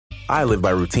I live by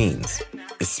routines,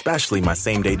 especially my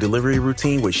same-day delivery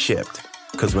routine with Shipt.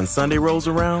 Because when Sunday rolls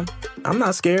around, I'm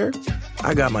not scared.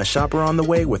 I got my shopper on the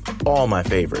way with all my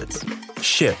favorites.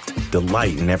 Shipt,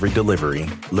 delight in every delivery.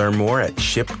 Learn more at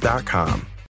shipt.com.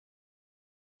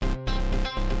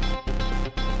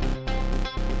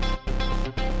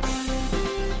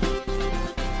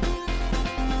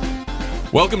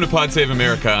 Welcome to Pod Save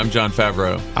America. I'm John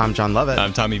Favreau. I'm John Lovett.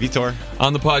 I'm Tommy Vitor.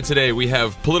 On the pod today, we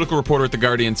have political reporter at The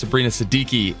Guardian, Sabrina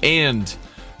Siddiqui, and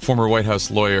former White House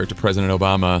lawyer to President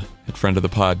Obama and friend of the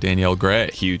pod, Danielle Gray.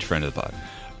 Huge friend of the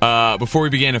pod. Before we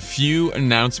begin, a few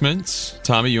announcements.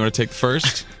 Tommy, you want to take the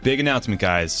first? Big announcement,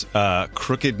 guys.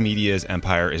 Crooked Media's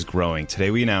empire is growing.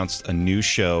 Today we announced a new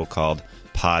show called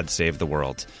Pod Save the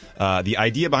World. The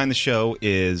idea behind the show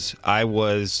is I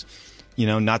was...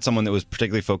 not someone that was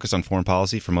particularly focused on foreign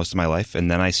policy for most of my life.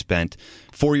 And then I spent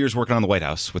 4 years working on the White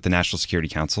House with the National Security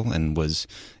Council and was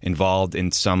involved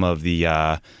in some of the,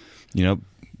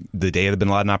 the day of the bin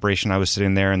Laden operation. I was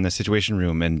sitting there in the Situation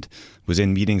Room and was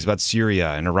in meetings about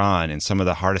Syria and Iran and some of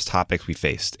the hardest topics we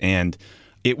faced. And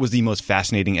it was the most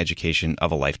fascinating education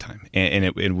of a lifetime. And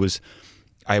it was...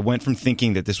 I went from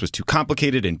thinking that this was too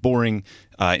complicated and boring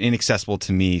and inaccessible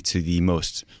to me to the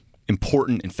most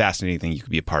important and fascinating thing you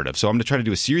could be a part of. So I'm going to try to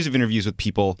do a series of interviews with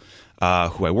people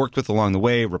who I worked with along the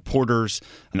way, reporters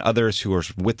and others who are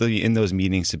in those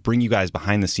meetings to bring you guys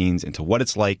behind the scenes into what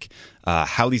it's like,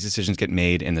 how these decisions get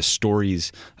made, and the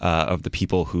stories of the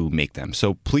people who make them.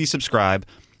 So please subscribe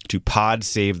to Pod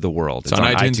Save the World. It's on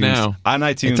iTunes now. On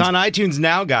iTunes. It's on iTunes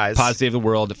now, guys. Pod Save the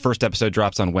World. The first episode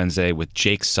drops on Wednesday with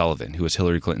Jake Sullivan, who was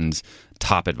Hillary Clinton's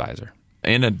top advisor.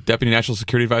 And a deputy national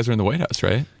security advisor in the White House,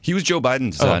 right? He was Joe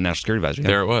Biden's national security advisor. Yeah.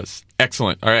 There it was.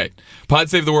 Excellent. All right. Pod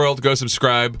Save the World. Go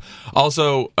subscribe.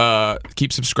 Also,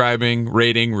 keep subscribing,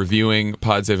 rating, reviewing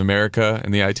Pod Save America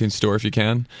in the iTunes store if you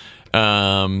can.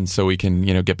 So we can,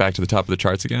 get back to the top of the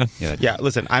charts again. Yeah,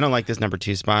 listen, I don't like this number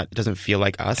 2 spot. It doesn't feel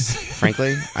like us,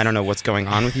 frankly. I don't know what's going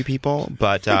on with you people,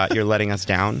 but you're letting us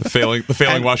down. The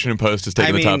failing Washington Post is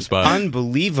taking the top spot.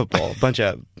 Unbelievable. Bunch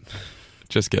of...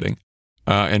 Just kidding.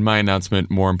 And my announcement,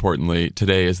 more importantly,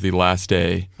 today is the last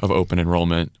day of open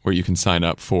enrollment where you can sign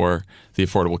up for the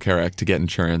Affordable Care Act to get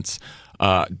insurance.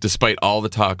 Despite all the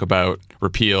talk about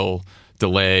repeal,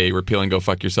 delay, repeal and go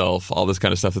fuck yourself, all this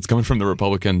kind of stuff that's coming from the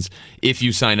Republicans, if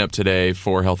you sign up today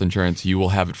for health insurance, you will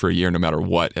have it for a year no matter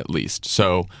what, at least.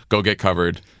 So go get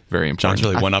covered. Very important. John's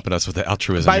really one-upping us with the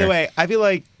altruism. By the way, I feel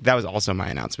like that was also my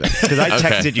announcement because I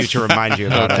texted you to remind you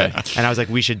about it, and I was like,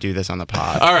 we should do this on the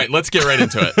pod. All right, let's get right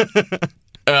into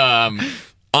it.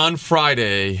 On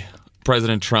Friday,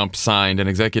 President Trump signed an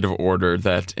executive order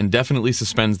that indefinitely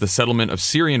suspends the settlement of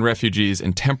Syrian refugees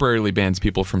and temporarily bans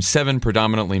people from 7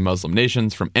 predominantly Muslim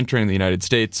nations from entering the United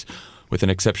States, with an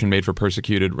exception made for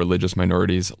persecuted religious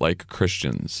minorities like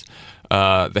Christians.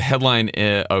 The headline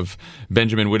of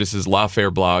Benjamin Wittes's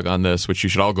Lawfare blog on this, which you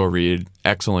should all go read,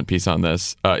 excellent piece on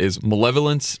this, is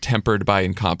Malevolence Tempered by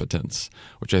Incompetence,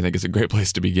 which I think is a great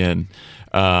place to begin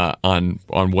on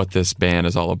what this ban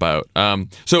is all about.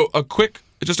 So a quick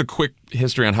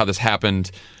history on how this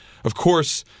happened. Of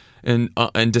course, in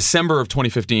December of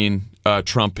 2015,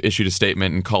 Trump issued a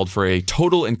statement and called for a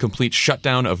total and complete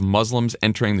shutdown of Muslims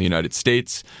entering the United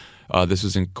States. This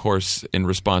was, of course, in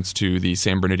response to the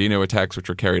San Bernardino attacks, which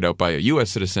were carried out by a U.S.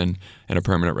 citizen and a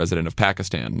permanent resident of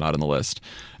Pakistan, not on the list.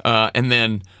 And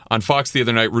then on Fox the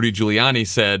other night, Rudy Giuliani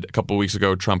said a couple of weeks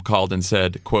ago, Trump called and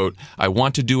said, quote, "I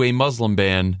want to do a Muslim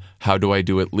ban. How do I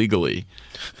do it legally?"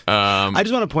 I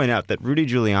just want to point out that Rudy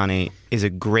Giuliani is a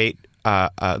great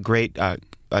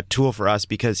tool for us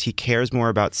because he cares more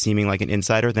about seeming like an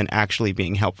insider than actually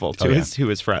being helpful to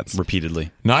his friends. Repeatedly.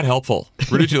 Not helpful.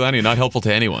 Rudy Giuliani, not helpful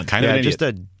to anyone. Kind of an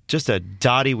idiot. Just a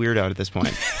dotty weirdo at this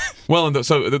point. Well, and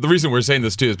so the reason we're saying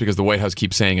this too is because the White House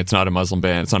keeps saying it's not a Muslim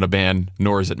ban. It's not a ban,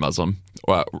 nor is it Muslim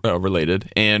related.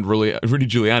 And Rudy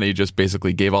Giuliani just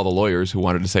basically gave all the lawyers who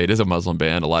wanted to say it is a Muslim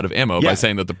ban a lot of ammo by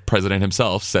saying that the president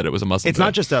himself said it was a Muslim ban. It's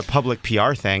not just a public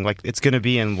PR thing. Like, it's going to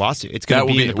be in lawsuit. It's going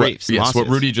to be in the briefs. Yes, lawsuits. What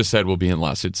Rudy just said will be in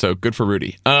lawsuits. So good for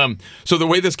Rudy. So the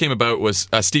way this came about was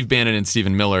Steve Bannon and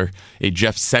Stephen Miller, a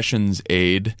Jeff Sessions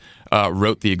aide,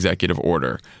 wrote the executive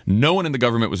order. No one in the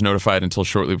government was notified until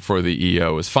shortly before the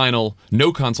EO was final.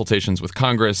 No consultations with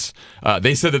Congress.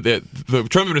 They said that the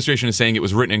Trump administration is saying it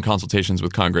was written in consultations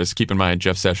with Congress. Keep in mind,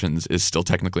 Jeff Sessions is still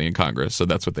technically in Congress, so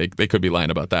that's what they could be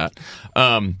lying about that.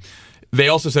 They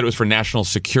also said it was for national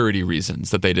security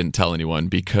reasons that they didn't tell anyone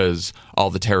because all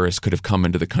the terrorists could have come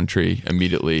into the country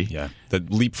immediately. Yeah,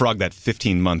 that leapfrog that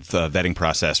 15-month vetting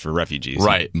process for refugees.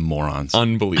 Right. Morons.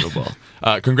 Unbelievable.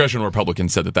 Congressional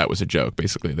Republicans said that was a joke.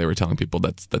 Basically, they were telling people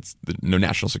that's no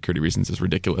national security reasons is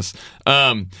ridiculous.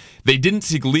 They didn't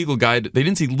seek legal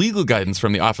guidance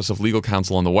from the Office of Legal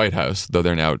Counsel in the White House, though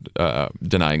they're now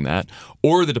denying that,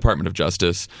 or the Department of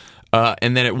Justice.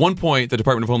 And then at one point, the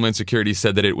Department of Homeland Security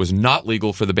said that it was not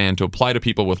legal for the ban to apply to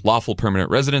people with lawful permanent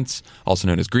residence, also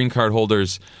known as green card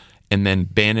holders. And then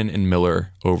Bannon and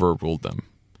Miller overruled them.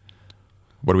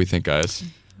 What do we think, guys?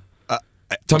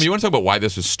 Tommy, you want to talk about why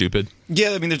this was stupid?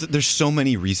 Yeah, I mean, there's so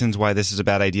many reasons why this is a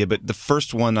bad idea, but the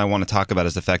first one I want to talk about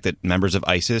is the fact that members of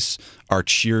ISIS are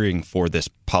cheering for this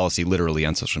policy literally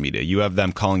on social media. You have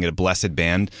them calling it a blessed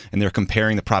ban, and they're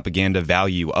comparing the propaganda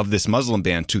value of this Muslim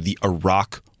ban to the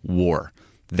Iraq War.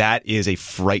 That is a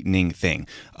frightening thing.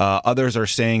 Others are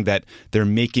saying that they're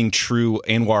making true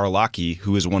Anwar al-Awlaki,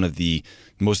 who is one of the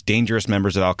most dangerous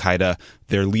members of al-Qaeda,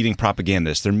 their leading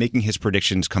propagandist. They're making his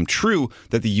predictions come true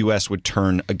that the U.S. would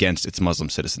turn against its Muslim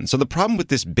citizens. So the problem with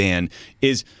this ban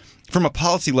is, from a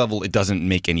policy level, it doesn't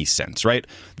make any sense, right?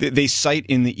 They cite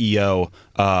in the EO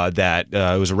that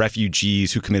it was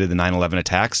refugees who committed the 9/11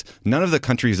 attacks. None of the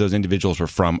countries those individuals were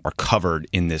from are covered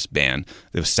in this ban.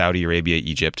 It was Saudi Arabia,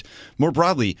 Egypt. More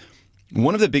broadly,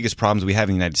 one of the biggest problems we have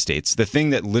in the United States, the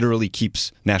thing that literally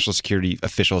keeps national security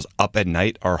officials up at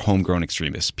night, are homegrown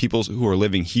extremists. People who are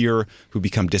living here, who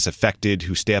become disaffected,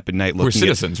 who stay up at night looking We're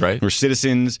citizens, right? We're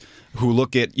citizens who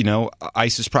look at,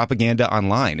 ISIS propaganda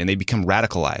online, and they become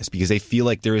radicalized because they feel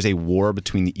like there is a war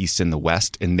between the East and the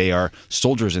West, and they are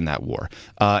soldiers in that war.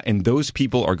 And those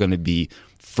people are going to be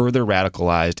further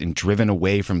radicalized and driven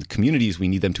away from the communities we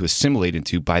need them to assimilate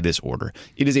into by this order.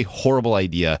 It is a horrible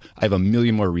idea. I have a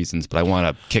million more reasons, but I want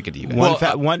to kick it to you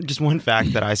guys. One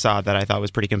fact that I saw that I thought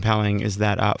was pretty compelling is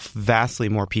that vastly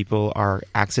more people are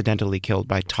accidentally killed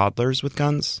by toddlers with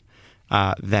guns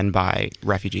than by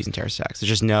refugees and terrorist attacks.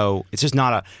 This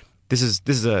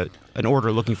is an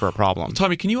order looking for a problem.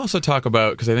 Tommy, can you also talk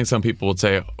about, because I think some people would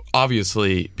say,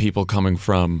 obviously, people coming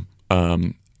from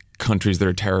countries that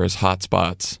are terrorist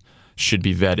hotspots should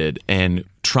be vetted, and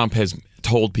Trump has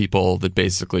told people that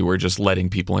basically we're just letting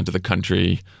people into the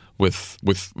country with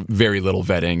very little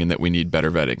vetting and that we need better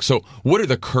vetting. So what are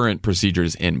the current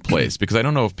procedures in place? Because I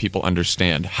don't know if people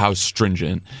understand how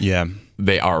stringent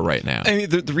they are right now. I mean,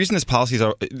 the reason this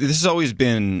has always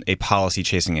been a policy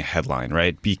chasing a headline,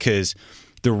 right? Because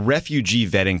the refugee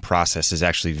vetting process is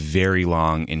actually very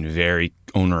long and very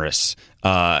onerous.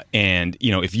 And,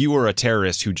 if you were a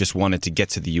terrorist who just wanted to get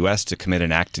to the U.S. to commit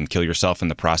an act and kill yourself in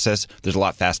the process, there's a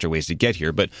lot faster ways to get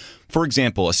here. But, for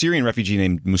example, a Syrian refugee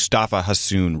named Mustafa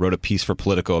Hassoun wrote a piece for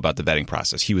Politico about the vetting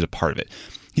process. He was a part of it.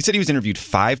 He said he was interviewed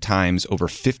 5 times over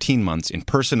 15 months in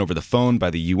person, over the phone, by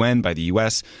the UN, by the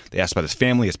U.S. They asked about his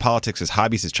family, his politics, his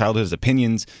hobbies, his childhood, his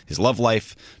opinions, his love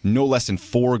life. No less than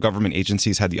 4 government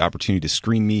agencies had the opportunity to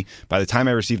screen me. By the time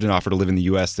I received an offer to live in the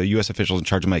U.S., the U.S. officials in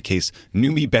charge of my case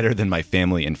knew me better than my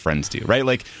family and friends do, right?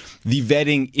 Like, the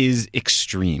vetting is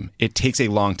extreme. It takes a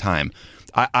long time.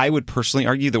 I would personally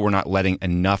argue that we're not letting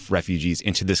enough refugees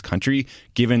into this country,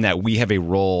 given that we have a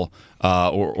role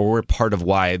or we're part of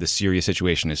why the Syria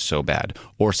situation is so bad.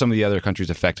 Or some of the other countries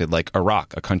affected, like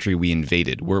Iraq, a country we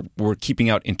invaded. We're keeping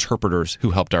out interpreters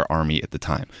who helped our army at the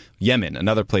time. Yemen,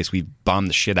 another place we bombed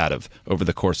the shit out of over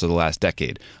the course of the last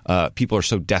decade. People are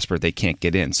so desperate they can't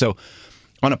get in. So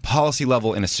on a policy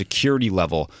level and a security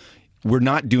level, we're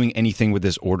not doing anything with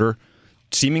this order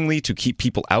seemingly to keep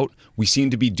people out. We seem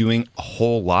to be doing a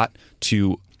whole lot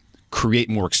to create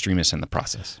more extremists in the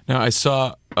process. Now, I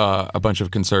saw a bunch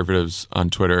of conservatives on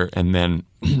Twitter, and then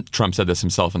Trump said this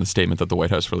himself in the statement that the White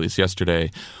House released yesterday.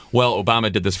 Well,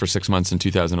 Obama did this for 6 months in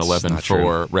 2011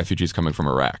 for refugees coming from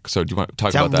Iraq. So do you want to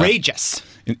talk about that? Outrageous.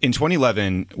 In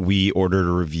 2011, we ordered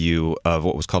a review of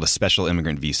what was called a special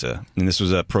immigrant visa. And this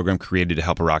was a program created to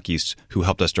help Iraqis who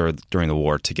helped us during the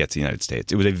war to get to the United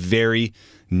States. It was a very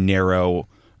narrow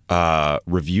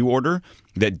review order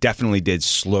that definitely did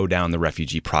slow down the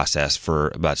refugee process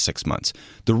for about 6 months.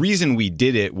 The reason we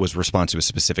did it was response to a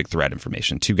specific threat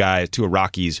information. 2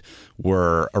 Iraqis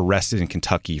were arrested in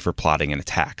Kentucky for plotting an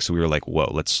attack. So we were like,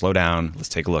 whoa, let's slow down. Let's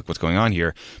take a look what's going on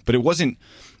here. But it wasn't.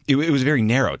 It was very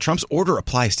narrow. Trump's order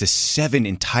applies to 7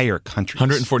 entire countries.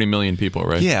 140 million people,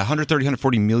 right? Yeah,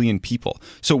 140 million people.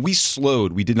 So we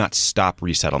slowed. We did not stop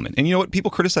resettlement. And you know what?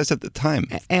 People criticized at the time.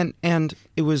 And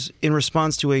it was in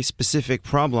response to a specific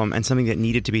problem and something that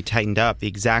needed to be tightened up. The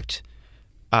exact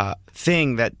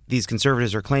thing that these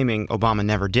conservatives are claiming Obama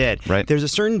never did. Right. There's a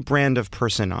certain brand of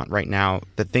person on right now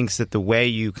that thinks that the way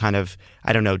you kind of,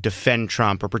 I don't know, defend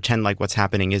Trump or pretend like what's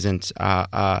happening isn't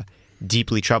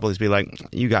deeply troubled is be like,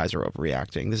 you guys are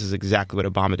overreacting. This is exactly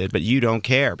what Obama did, but you don't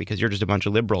care because you're just a bunch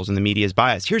of liberals and the media is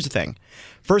biased. Here's the thing.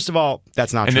 First of all,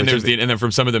 that's not and true. And then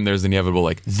from some of them, there's the inevitable,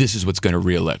 like, this is what's going to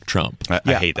reelect Trump.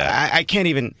 I hate that. I can't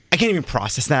even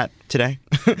process that today.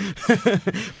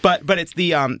 but it's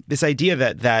the this idea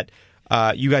that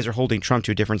you guys are holding Trump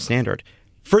to a different standard.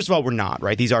 First of all, we're not,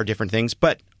 right? These are different things.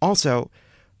 But also,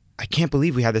 I can't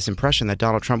believe we had this impression that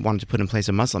Donald Trump wanted to put in place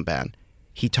a Muslim ban.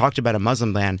 He talked about a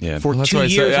Muslim ban for 2 years on the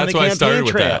campaign trail. That's why I started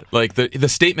with that. Like, the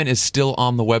statement is still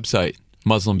on the website.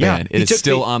 Muslim ban. It is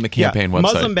still on the campaign website.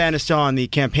 Muslim ban is still on the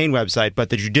campaign website, but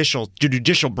the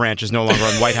judicial branch is no longer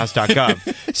on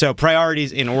whitehouse.gov. So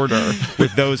priorities in order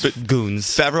with those goons.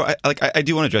 Favreau, I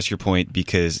do want to address your point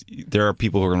because there are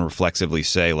people who are going to reflexively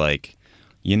say, like,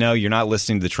 you know, you're not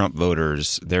listening to the Trump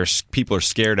voters. People are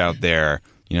scared out there.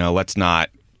 You know, let's not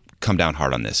come down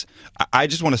hard on this. I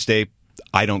just want to stay.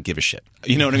 I don't give a shit.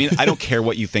 You know what I mean? I don't care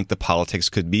what you think the politics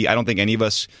could be. I don't think any of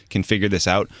us can figure this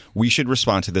out. We should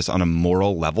respond to this on a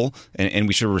moral level, and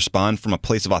we should respond from a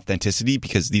place of authenticity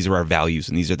because these are our values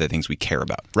and these are the things we care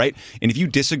about, right? And if you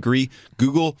disagree,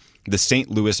 Google the St.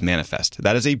 Louis Manifest.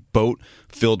 That is a boat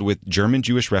filled with German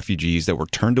Jewish refugees that were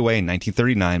turned away in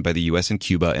 1939 by the U.S. and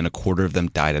Cuba, and a quarter of them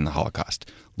died in the Holocaust.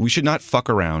 We should not fuck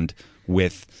around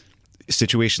with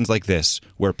situations like this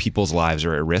where people's lives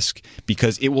are at risk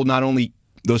because it will not only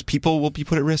those people will be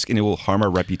put at risk and it will harm our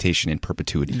reputation in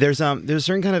perpetuity. There's a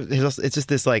certain kind of it's just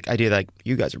this like idea that, like,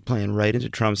 you guys are playing right into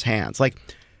Trump's hands. Like,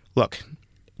 look,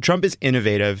 Trump is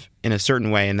innovative in a certain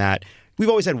way in that we've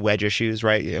always had wedge issues,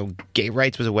 right? You know, gay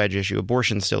rights was a wedge issue,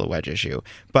 abortion's still a wedge issue,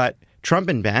 but Trump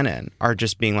and Bannon are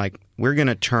just being like, we're going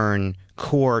to turn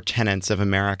core tenets of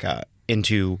America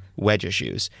into wedge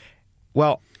issues.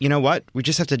 Well, you know what? We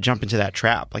just have to jump into that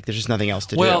trap. Like, there's just nothing else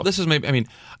to do. Well, this is maybe, I mean,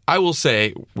 I will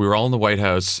say we were all in the White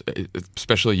House,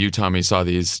 especially you, Tommy, saw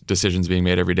these decisions being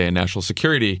made every day in national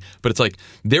security. But it's like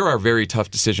there are very tough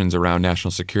decisions around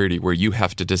national security where you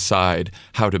have to decide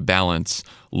how to balance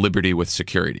liberty with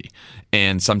security.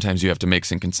 And sometimes you have to make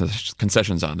some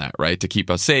concessions on that, right, to keep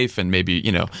us safe and maybe,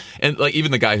 you know, and like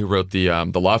even the guy who wrote the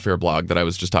Lawfare blog that I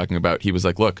was just talking about, he was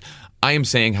like, look, I am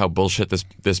saying how bullshit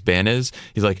this ban is.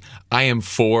 He's like, I am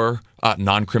for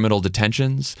non-criminal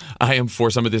detentions. I am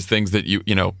for some of these things that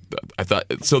you know, I thought.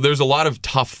 So there's a lot of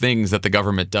tough things that the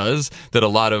government does that a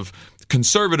lot of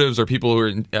conservatives or people who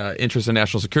are interested in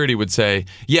national security would say,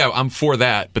 yeah, I'm for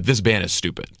that, but this ban is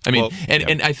stupid. I mean,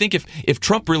 and I think if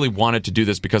Trump really wanted to do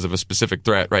this because of a specific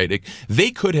threat, right,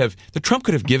 Trump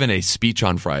could have given a speech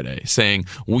on Friday saying,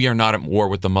 we are not at war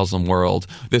with the Muslim world.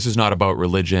 This is not about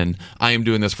religion. I am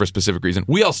doing this for a specific reason.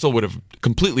 We all still would have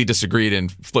completely disagreed and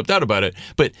flipped out about it,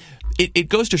 but it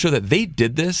goes to show that they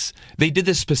did this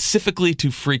specifically to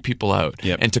freak people out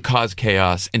and to cause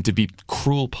chaos and to be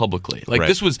cruel publicly. Like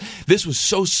this was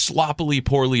so sloppily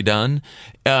poorly done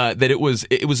that it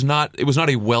was not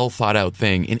a well thought out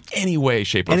thing in any way,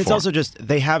 shape, or form. And it's also just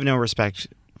they have no respect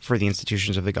for the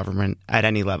institutions of the government at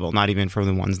any level, not even for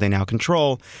the ones they now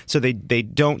control. So they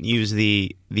don't use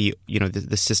the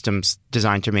systems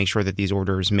designed to make sure that these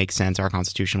orders make sense, are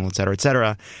constitutional, et cetera, et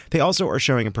cetera. They also are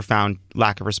showing a profound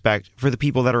lack of respect for the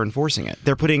people that are enforcing it.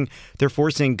 They're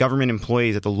forcing government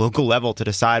employees at the local level to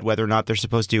decide whether or not they're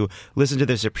supposed to listen to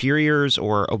their superiors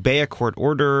or obey a court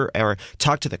order or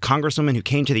talk to the congresswoman who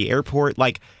came to the airport.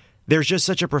 Like, there's just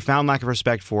such a profound lack of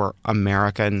respect for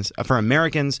Americans,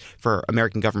 for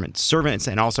American government servants,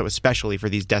 and also especially for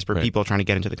these desperate people trying to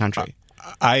get into the country.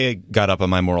 I got up on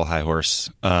my moral high horse.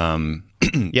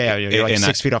 You're like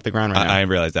 6 feet off the ground right now. I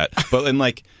realize that. But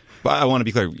I want to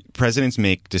be clear. Presidents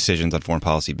make decisions on foreign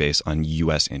policy based on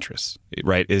U.S. interests,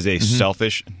 right? It is a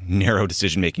selfish, narrow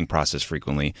decision-making process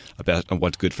frequently about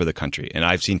what's good for the country. And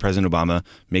I've seen President Obama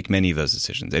make many of those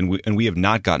decisions. And we have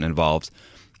not gotten involved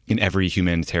in every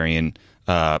humanitarian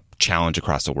challenge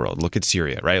across the world. Look at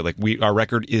Syria, right? Like our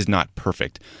record is not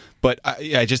perfect. But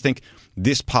I just think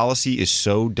this policy is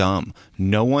so dumb.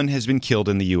 No one has been killed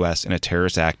in the U.S. in a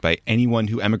terrorist act by anyone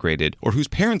who emigrated or whose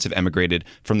parents have emigrated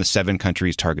from the 7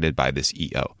 countries targeted by this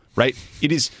EO, right?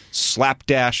 It is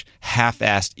slapdash,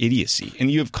 half-assed idiocy.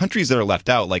 And you have countries that are left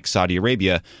out, like Saudi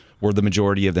Arabia, where the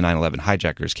majority of the 9/11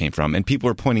 hijackers came from. And people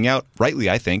are pointing out, rightly,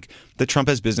 I think, that Trump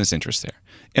has business interests there.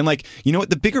 And you know what?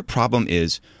 The bigger problem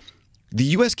is the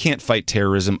U.S. can't fight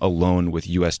terrorism alone with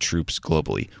U.S. troops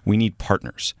globally. We need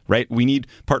partners, right? We need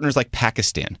partners like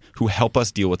Pakistan who help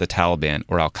us deal with the Taliban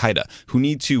or Al-Qaeda, who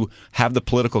need to have the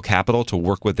political capital to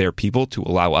work with their people to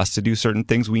allow us to do certain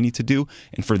things we need to do,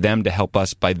 and for them to help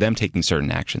us by them taking certain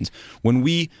actions. When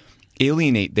we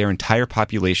alienate their entire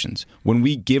populations, when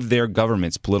we give their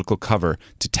governments political cover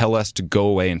to tell us to go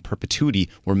away in perpetuity,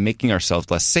 we're making ourselves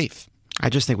less safe. I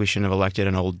just think we shouldn't have elected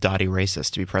an old dotty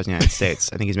racist to be president of the United States.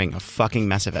 I think he's making a fucking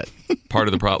mess of it. Part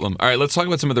of the problem. All right, let's talk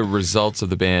about some of the results of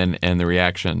the ban and the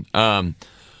reaction.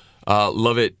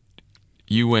 Lovett,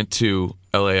 you went to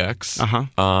LAX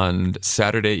on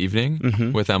Saturday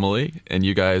evening with Emily, and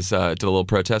you guys did a little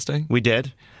protesting. We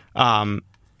did.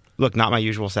 Look, not my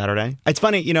usual Saturday. It's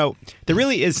funny, there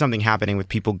really is something happening with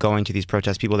people going to these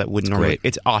protests, people that wouldn't normally.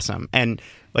 It's awesome. And,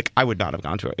 I would not have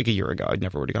gone to it. A year ago, I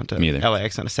never would have gone to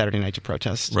LAX on a Saturday night to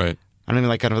protest. Right. I don't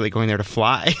even kind of really going there to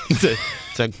fly.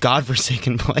 It's a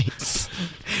godforsaken place.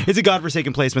 It's a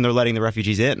godforsaken place when they're letting the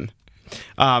refugees in.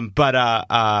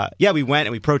 Yeah, we went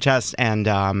and we protest and...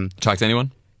 Talk to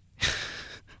anyone?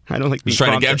 I don't like. I'm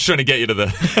just trying to get you to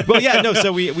the. Well, yeah, no.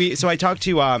 So I talked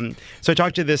to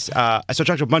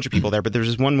a bunch of people there, but there was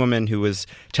this one woman who was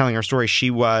telling her story. She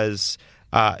was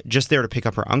just there to pick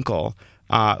up her uncle,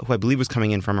 who I believe was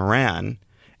coming in from Iran,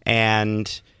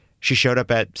 and she showed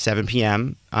up at 7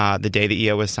 p.m. The day the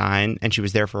EO was signed, and she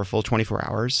was there for a full 24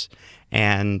 hours,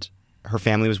 and her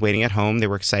family was waiting at home. They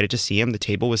were excited to see him. The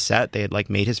table was set. They had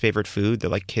made his favorite food.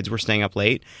 The kids were staying up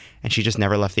late, and she just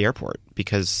never left the airport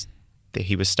because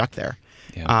he was stuck there.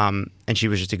 Yeah. And she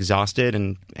was just exhausted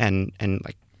and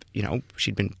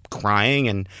she'd been crying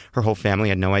and her whole family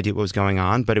had no idea what was going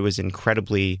on, but it was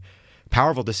incredibly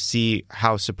powerful to see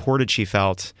how supported she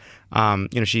felt.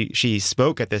 She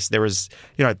spoke at this. There was,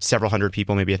 several hundred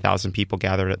people, maybe 1,000 people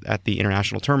gathered at the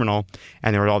international terminal,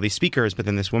 and there were all these speakers, but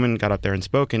then this woman got up there and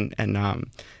spoke, and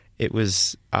it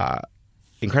was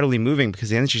incredibly moving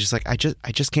because at the end she's just like, I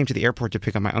just came to the airport to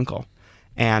pick up my uncle.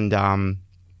 And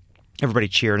everybody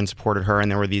cheered and supported her, and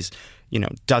there were these,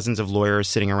 dozens of lawyers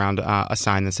sitting around a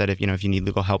sign that said, if you need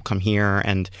legal help, come here,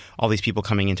 and all these people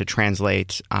coming in to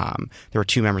translate. There were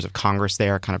 2 members of Congress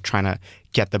there, kind of trying to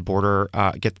get the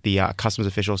customs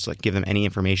officials to give them any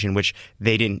information, which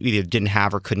they either didn't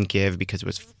have or couldn't give because it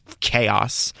was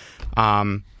chaos.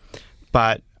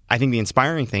 But I think the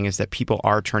inspiring thing is that people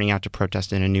are turning out to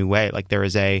protest in a new way. There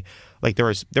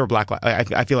were Black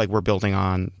Lives. I feel like we're building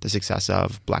on the success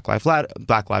of Black Lives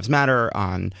Matter,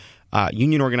 on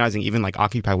union organizing, even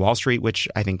Occupy Wall Street, which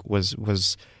I think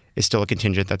is still a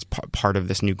contingent that's part of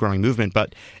this new growing movement.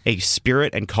 But a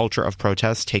spirit and culture of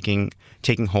protest taking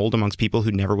hold amongst people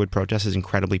who never would protest is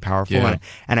incredibly powerful. Yeah.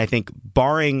 And I think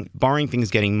barring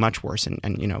things getting much worse, and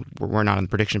we're not in the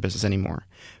prediction business anymore,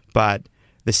 but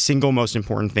the single most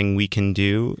important thing we can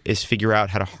do is figure out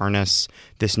how to harness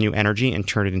this new energy and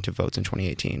turn it into votes in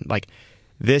 2018.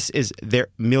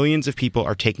 Millions of people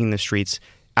are taking the streets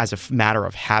as a matter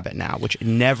of habit now, which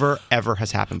never, ever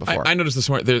has happened before. I noticed this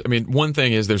morning. One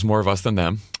thing is there's more of us than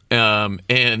them.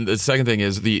 And the second thing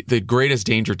is the greatest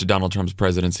danger to Donald Trump's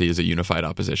presidency is a unified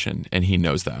opposition, and he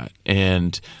knows that.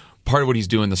 And part of what he's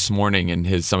doing this morning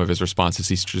in some of his responses,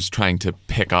 he's just trying to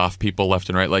pick off people left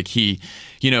and right. He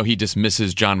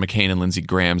dismisses John McCain and Lindsey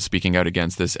Graham speaking out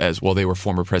against this as, well, they were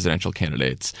former presidential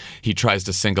candidates. He tries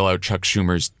to single out Chuck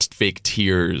Schumer's fake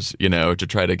tears, to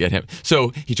try to get him.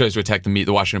 So he tries to attack the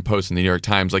Washington Post and the New York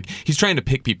Times. He's trying to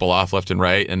pick people off left and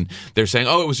right. And they're saying,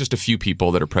 oh, it was just a few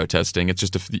people that are protesting. It's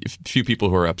just a few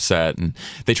people who are upset. And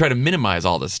they try to minimize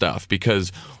all this stuff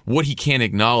because what he can't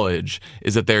acknowledge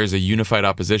is that there is a unified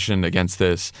opposition against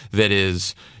this that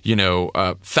is,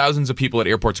 thousands of people at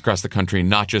airports across the country,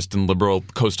 not just in liberal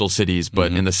coastal cities,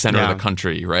 but in the center of the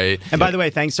country, right? And by the way,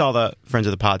 thanks to all the friends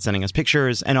of the pod sending us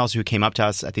pictures and also who came up to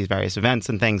us at these various events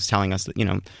and things telling us that,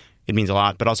 it means a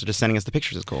lot, but also just sending us the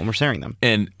pictures is cool, and we're sharing them.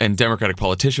 And Democratic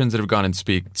politicians that have gone and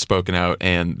spoken out,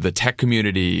 and the tech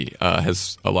community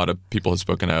has a lot of people have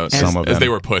spoken out as they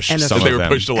were pushed. They were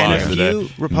pushed along. And a few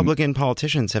Republican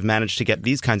politicians have managed to get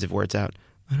these kinds of words out.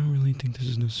 I don't really think this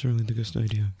is necessarily the best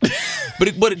idea.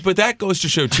 But that goes to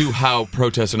show, too, how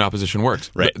protest and opposition works.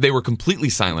 Right. They were completely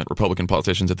silent, Republican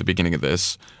politicians, at the beginning of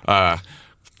this.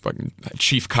 Fucking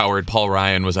chief coward Paul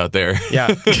Ryan was out there.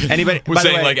 Yeah. Anybody was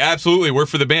saying, absolutely, we're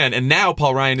for the ban. And now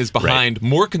Paul Ryan is behind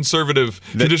more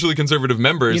traditionally conservative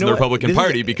members in the Republican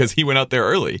Party because he went out there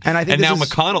early. And I think now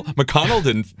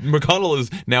McConnell is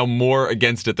now more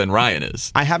against it than Ryan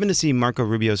is. I happened to see Marco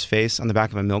Rubio's face on the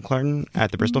back of a milk carton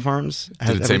at the Bristol Farms.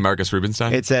 Did it say Marcus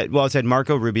Rubinstein? It said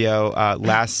Marco Rubio,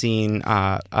 last seen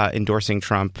endorsing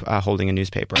Trump, holding a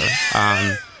newspaper.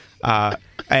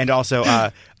 And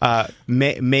also,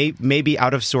 may be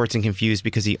out of sorts and confused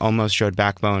because he almost showed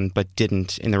backbone but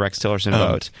didn't in the Rex Tillerson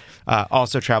vote.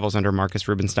 Also travels under Marcus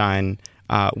Rubinstein.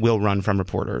 Will run from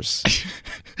reporters.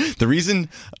 The reason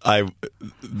I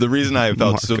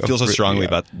feel so strongly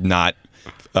about not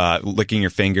licking your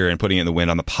finger and putting it in the wind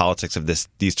on the politics of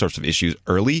these sorts of issues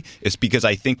early is because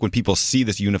I think when people see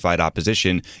this unified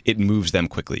opposition, it moves them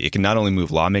quickly. It can not only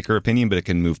move lawmaker opinion, but it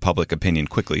can move public opinion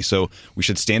quickly. So we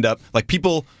should stand up. Like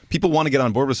people want to get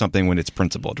on board with something when it's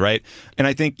principled, right? And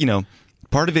I think,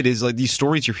 part of it is like these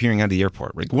stories you're hearing out of the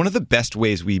airport. Like one of the best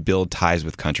ways we build ties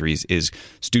with countries is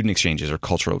student exchanges or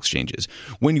cultural exchanges.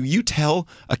 When you tell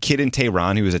a kid in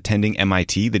Tehran who is attending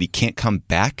MIT that he can't come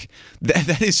back,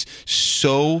 that is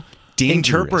so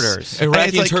dangerous. Interpreters.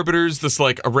 Iraqi interpreters, this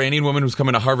Iranian woman who's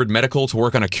coming to Harvard Medical to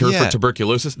work on a cure for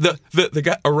tuberculosis. The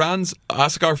guy, Iran's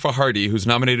Asghar Farhadi, who's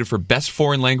nominated for Best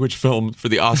Foreign Language Film for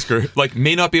the Oscar,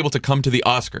 may not be able to come to the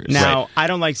Oscars. Now, I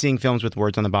don't like seeing films with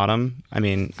words on the bottom. I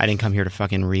mean, I didn't come here to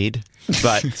fucking read,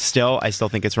 but I still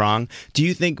think it's wrong. Do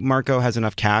you think Marco has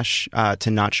enough cash to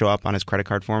not show up on his credit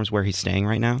card forms where he's staying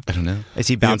right now? I don't know. Is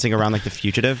he bouncing around like the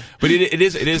fugitive? But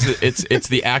it's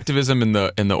the activism and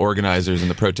the organizers and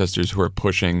the protesters who are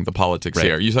pushing the politics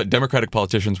here. You saw Democratic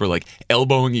politicians were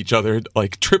elbowing each other,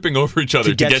 tripping over each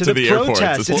other to get to the airport.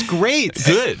 It's great. It's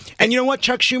good. And you know what?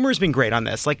 Chuck Schumer's been great on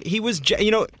this. He was,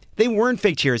 they weren't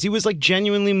fake tears. He was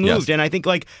genuinely moved. Yes. And I think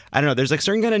I don't know, there's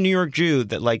certain kind of New York Jew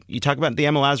that you talk about the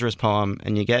Emma Lazarus poem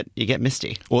and you get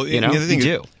misty. Well, the other thing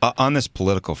is, on this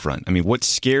political front, I mean, what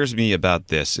scares me about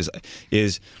this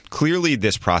is clearly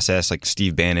this process, like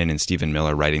Steve Bannon and Stephen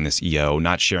Miller writing this EO,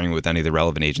 not sharing it with any of the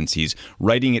relevant agencies,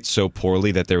 writing it so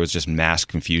poorly that there was just mass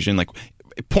confusion.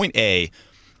 Point A,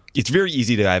 it's very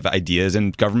easy to have ideas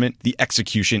in government. The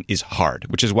execution is hard,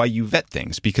 which is why you vet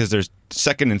things, because there's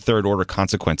second and third order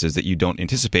consequences that you don't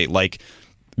anticipate, like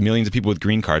millions of people with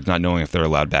green cards not knowing if they're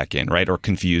allowed back in, right? Or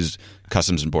confused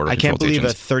Customs and Border Control agents. I can't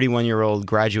believe a 31-year-old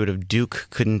graduate of Duke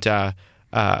couldn't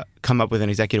come up with an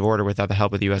executive order without the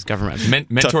help of the U.S. government.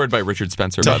 Mentored by Richard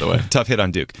Spencer, by the way. Tough hit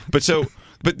on Duke.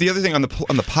 But the other thing on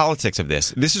the politics of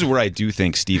this is where I do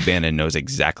think Steve Bannon knows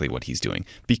exactly what he's doing,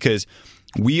 because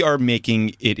we are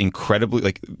making it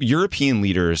incredibly European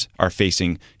leaders are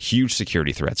facing huge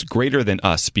security threats, greater than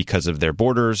us because of their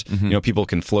borders. Mm-hmm. People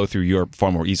can flow through Europe far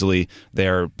more easily.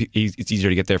 It's easier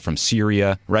to get there from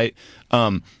Syria, right?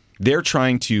 They're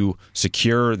trying to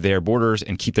secure their borders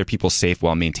and keep their people safe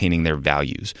while maintaining their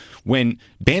values. When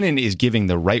Bannon is giving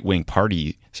the right-wing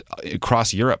party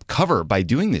across Europe cover by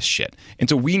doing this shit. And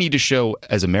so we need to show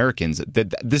as Americans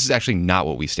that this is actually not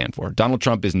what we stand for. Donald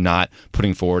Trump is not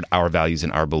putting forward our values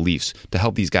and our beliefs to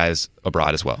help these guys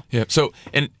abroad as well. Yeah. So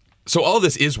all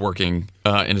this is working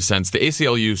in a sense. The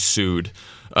ACLU sued.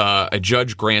 A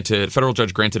federal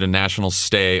judge granted a national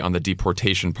stay on the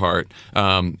deportation part.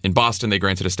 In Boston, they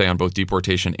granted a stay on both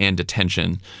deportation and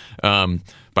detention.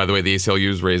 By the way, the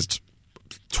ACLU's raised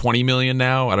 $20 million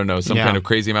now. I don't know, some kind of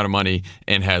crazy amount of money,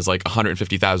 and has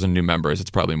 150,000 new members. It's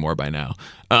probably more by now.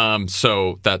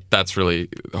 So that's really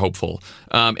hopeful.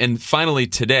 And finally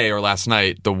today or last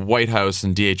night, the White House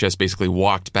and DHS basically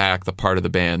walked back the part of the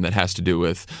ban that has to do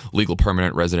with legal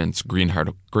permanent residents, green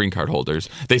card holders.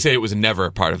 They say it was never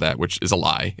a part of that, which is a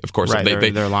lie. Of course, right,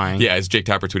 they're lying. Yeah, as Jake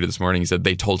Tapper tweeted this morning, he said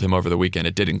they told him over the weekend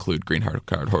it did include green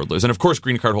card holders. And of course,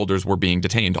 green card holders were being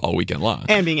detained all weekend long.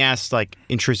 And being asked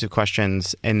intrusive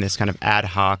questions in this kind of ad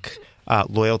hoc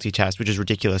loyalty test, which is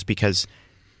ridiculous because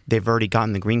they've already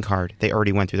gotten the green card. They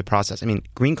already went through the process. I mean,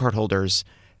 green card holders,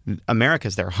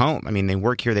 America's their home. I mean, they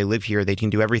work here, they live here, they can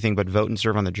do everything but vote and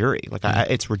serve on the jury.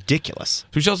 It's ridiculous. So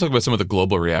we should also talk about some of the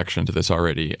global reaction to this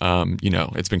already.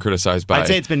 It's been criticized by... I'd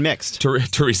say it's been mixed.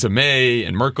 Theresa May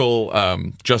and Merkel.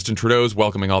 Justin Trudeau's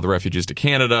welcoming all the refugees to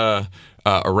Canada.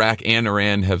 Iraq and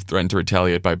Iran have threatened to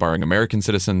retaliate by barring American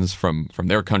citizens from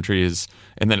their countries.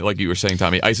 And then, like you were saying,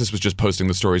 Tommy, ISIS was just posting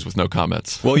the stories with no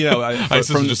comments. Well,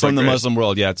 from the Muslim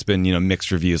world, it's been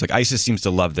mixed reviews. ISIS seems to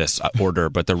love this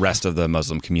order, but the rest of the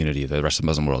Muslim community, the rest of the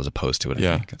Muslim world, is opposed to it.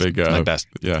 I think. It's my best.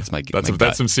 Yeah,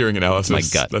 that's some searing analysis.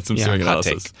 That's my gut. That's some searing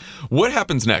analysis. Take. What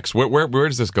happens next? Where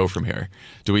does this go from here?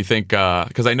 Do we think?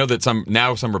 Because I know that some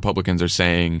Republicans are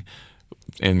saying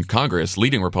in Congress,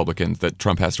 leading Republicans, that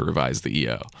Trump has to revise the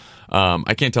EO.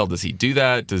 I can't tell. Does he do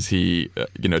that? Does he?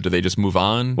 Do they just move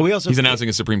on? Well, he's announcing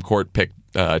a Supreme Court pick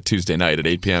Tuesday night at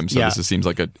 8 p.m. So this seems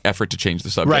like an effort to change the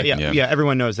subject. Right? Yeah.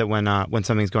 Everyone knows that when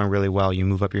something's going really well, you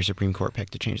move up your Supreme Court pick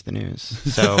to change the news.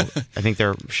 So I think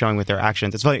they're showing with their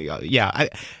actions. It's funny.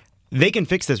 They can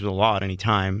fix this with a law at any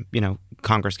time.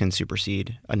 Congress can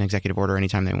supersede an executive order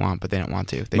anytime they want, but they don't want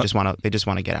to. They just want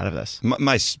to get out of this.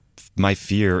 My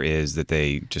fear is that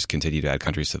they just continue to add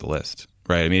countries to the list.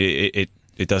 Right. I mean,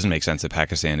 it doesn't make sense that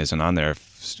Pakistan isn't on there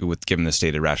given the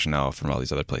stated rationale from all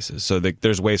these other places. So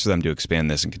there's ways for them to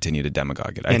expand this and continue to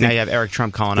demagogue it. Now you have Eric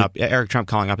Trump calling up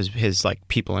his like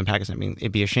people in Pakistan. I mean,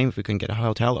 it'd be a shame if we couldn't get a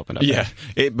hotel opened up. Yeah,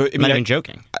 I'm not even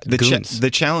joking. The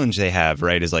challenge they have,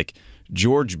 right, is like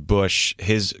George Bush,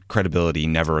 his credibility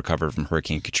never recovered from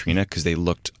Hurricane Katrina because they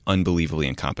looked unbelievably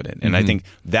incompetent. And I think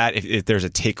that if there's a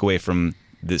takeaway from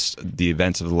the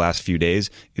events of the last few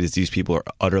days, it is these people are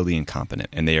utterly incompetent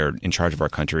and they are in charge of our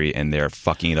country and they're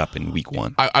fucking it up in week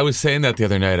one. I was saying that the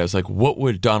other night. I was like, what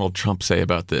would Donald Trump say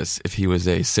about this if he was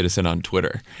a citizen on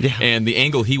Twitter? Yeah. And the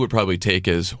angle he would probably take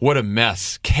is, what a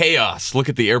mess, chaos, look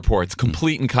at the airports,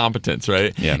 complete incompetence,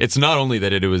 right? Yeah. It's not only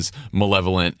that it was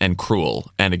malevolent and cruel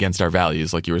and against our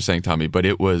values, like you were saying, Tommy, but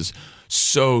it was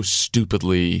so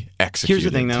stupidly executed.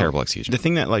 Here's the thing, though. Terrible execution. The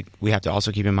thing that like we have to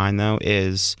also keep in mind, though,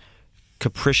 is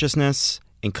capriciousness,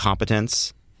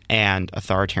 incompetence, and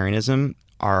authoritarianism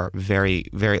are very,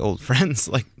 very old friends.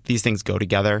 Like these things go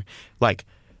together. Like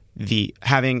the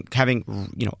having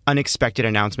unexpected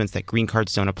announcements that green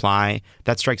cards don't apply,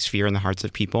 that strikes fear in the hearts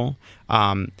of people.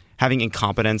 Having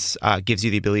incompetence gives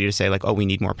you the ability to say like, oh, we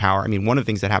need more power. I mean, one of the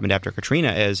things that happened after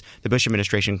Katrina is the Bush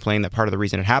administration claimed that part of the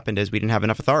reason it happened is we didn't have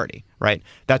enough authority. Right?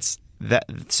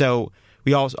 So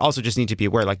we also just need to be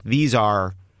aware like these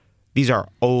are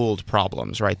old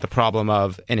problems, right? The problem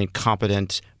of an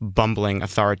incompetent, bumbling,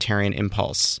 authoritarian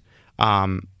impulse.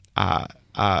 It's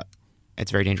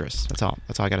very dangerous. That's all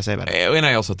I got to say about it. And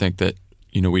I also think that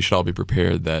we should all be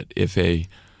prepared that if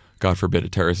God forbid, a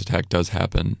terrorist attack does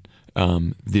happen,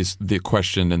 the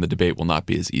question and the debate will not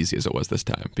be as easy as it was this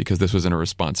time because this was in a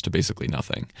response to basically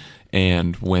nothing.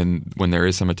 And when there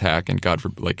is some attack, and God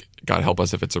help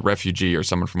us if it's a refugee or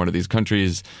someone from one of these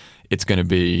countries, it's going to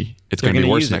be worse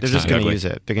next time. They're just going to use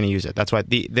it. They're going to use it. That's why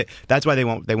they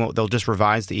won't. They'll just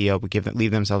revise the EO, but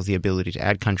leave themselves the ability to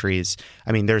add countries.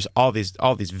 I mean, there's all this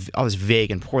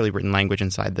vague and poorly written language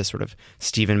inside this sort of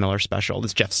Stephen Miller special,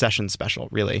 this Jeff Sessions special,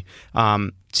 really,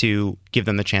 to give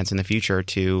them the chance in the future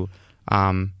to,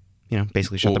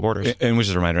 basically shut the borders. And which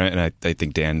is a reminder, and I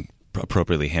think Dan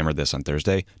appropriately hammered this on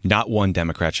Thursday. Not one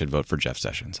Democrat should vote for Jeff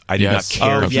Sessions. I do not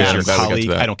care if he's your colleague.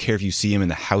 I don't care if you see him in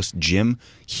the House gym.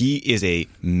 He is a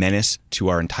menace to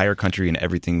our entire country and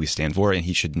everything we stand for, and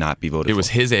he should not be voted for. It was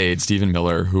his aide, Stephen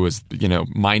Miller, who was,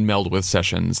 mind meld with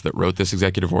Sessions that wrote this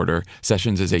executive order.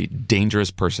 Sessions is a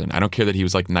dangerous person. I don't care that he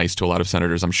was nice to a lot of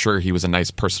senators. I'm sure he was nice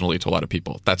personally to a lot of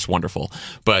people. That's wonderful.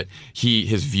 But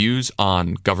his views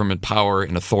on government power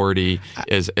and authority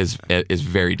is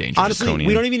very dangerous. Honestly,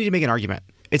 we don't even need to make an argument.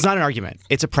 It's not an argument.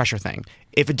 It's a pressure thing.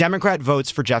 If a Democrat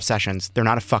votes for Jeff Sessions, they're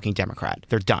not a fucking Democrat.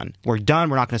 They're done. We're done.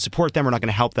 We're not going to support them. We're not going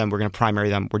to help them. We're going to primary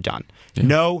them. We're done. Yeah.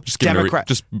 No Democrat.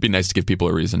 Just be nice to give people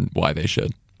a reason why they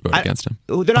should vote against him.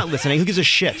 They're not listening. Who gives a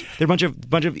shit? They're a bunch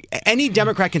of any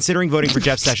Democrat considering voting for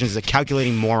Jeff Sessions is a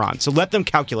calculating moron. So let them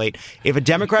calculate. If a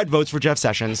Democrat votes for Jeff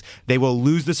Sessions, they will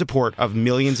lose the support of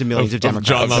millions and millions of Democrats.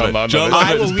 John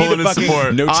Lovett is pulling his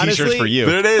support. No T-shirts for you.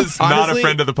 There it is. Not a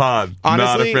friend of the pod.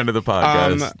 Not a friend of the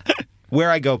pod, guys. Where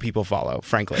I go, people follow,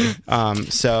 frankly.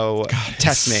 So God,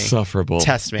 test me. Insufferable.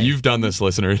 Test me. You've done this,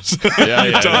 listeners. You've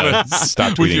done it.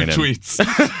 Stop with tweeting your at him. tweets.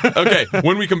 Okay,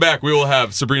 when we come back, we will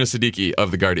have Sabrina Siddiqui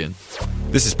of The Guardian.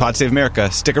 This is Pod Save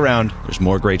America. Stick around. There's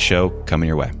more great show coming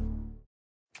your way.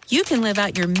 You can live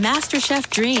out your MasterChef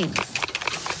dreams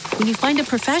when you find a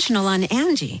professional on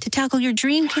Angie to tackle your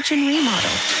dream kitchen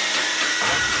remodel.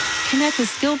 Connect with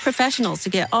skilled professionals to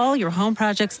get all your home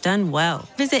projects done well.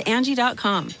 Visit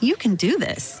Angie.com. You can do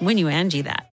this when you Angie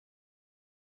that.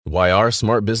 Why are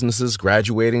smart businesses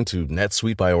graduating to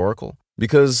NetSuite by Oracle?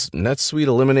 Because NetSuite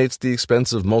eliminates the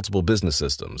expense of multiple business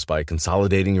systems by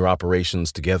consolidating your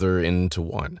operations together into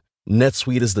one.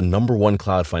 NetSuite is the #1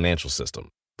 cloud financial system,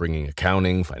 bringing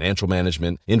accounting, financial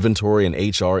management, inventory, and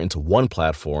HR into one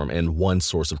platform and one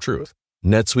source of truth.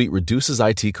 NetSuite reduces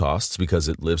IT costs because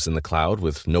it lives in the cloud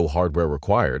with no hardware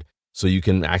required, so you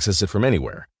can access it from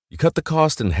anywhere. You cut the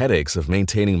cost and headaches of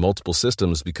maintaining multiple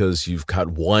systems because you've got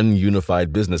one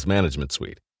unified business management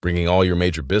suite. Bringing all your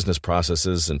major business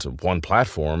processes into one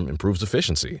platform improves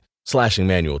efficiency, slashing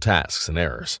manual tasks and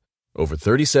errors. Over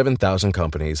 37,000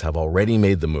 companies have already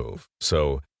made the move,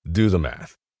 so do the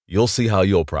math. You'll see how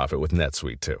you'll profit with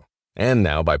NetSuite too. And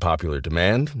now, by popular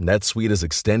demand, NetSuite has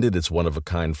extended its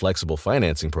one-of-a-kind flexible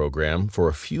financing program for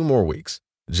a few more weeks.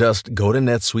 Just go to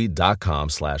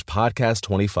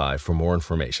netsuite.com/podcast25 for more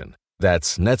information.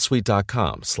 That's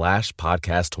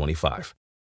netsuite.com/podcast25.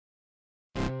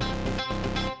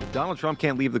 Donald Trump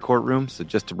can't leave the courtroom, so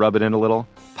just to rub it in a little,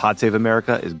 Pod Save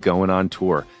America is going on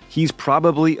tour. He's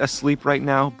probably asleep right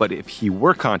now, but if he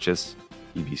were conscious,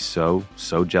 You'd be so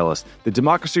jealous. The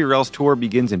Democracy or Else tour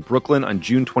begins in Brooklyn on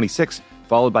June 26th,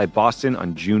 followed by Boston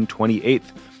on June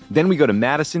 28th. Then we go to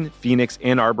Madison, Phoenix,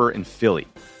 Ann Arbor, and Philly.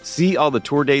 See all the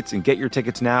tour dates and get your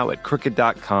tickets now at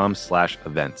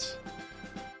crooked.com/events.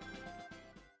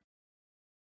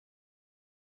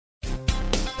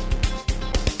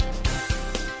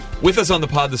 With us on the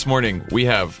pod this morning, we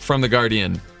have, from The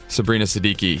Guardian, Sabrina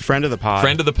Siddiqui. Friend of the pod.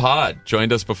 Friend of the pod.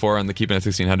 Joined us before on the Keeping It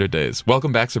 1600 days.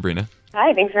 Welcome back, Sabrina.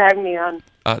 Hi, thanks for having me on.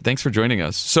 Thanks for joining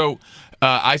us. So,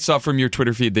 I saw from your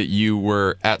Twitter feed that you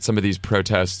were at some of these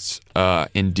protests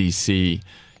in D.C.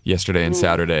 yesterday and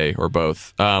Saturday, or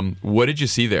both. What did you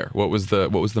see there? What was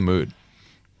the mood?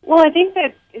 Well, I think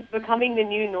that it's becoming the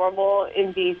new normal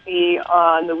in D.C.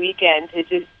 on the weekend to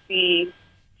just see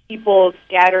people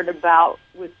scattered about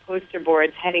with poster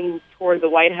boards heading toward the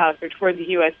White House or toward the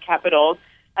U.S. Capitol.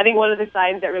 I think one of the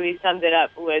signs that really summed it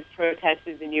up was "Protest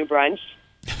is the new brunch."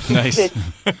 Nice.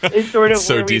 It's sort of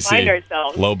So where we DC. find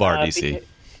ourselves. Low bar, DC.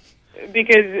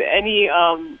 Because any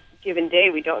given day,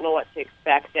 we don't know what to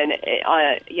expect. And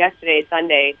yesterday,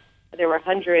 Sunday, there were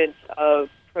hundreds of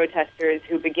protesters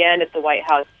who began at the White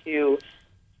House to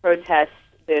protest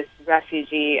this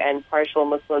refugee and partial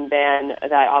Muslim ban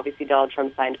that obviously Donald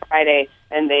Trump signed Friday.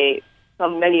 And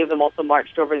many of them also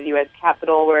marched over to the U.S.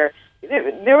 Capitol, where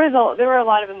there were a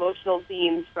lot of emotional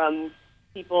themes, from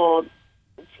people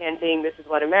chanting "This is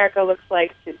what America looks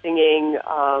like" to singing,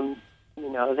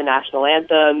 the national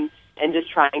anthem, and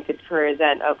just trying to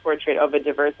present a portrait of a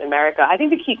diverse America. I think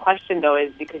the key question, though,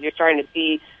 is because you're starting to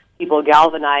see people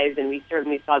galvanize, and we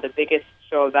certainly saw the biggest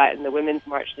show of that in the Women's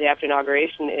March the day after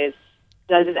inauguration, is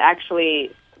does it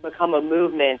actually become a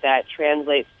movement that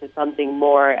translates to something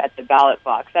more at the ballot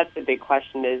box? That's the big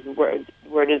question, is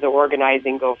where does the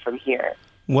organizing go from here?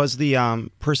 Was the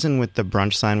person with the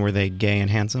brunch sign, were they gay and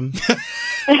handsome?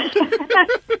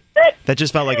 That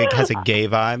just felt like it has a gay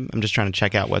vibe. I'm just trying to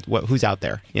check out who's out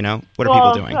there. What are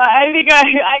people doing? I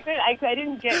think I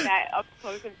didn't get that up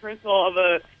close and personal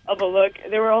of a look.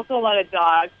 There were also a lot of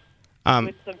dogs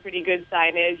with some pretty good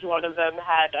signage. One of them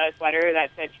had a sweater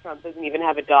that said "Trump doesn't even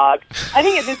have a dog." I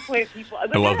think at this point, people. I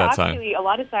love that sign. Actually, a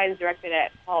lot of signs directed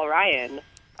at Paul Ryan.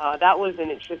 That was an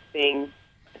interesting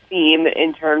theme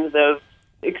in terms of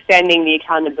extending the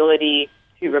accountability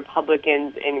to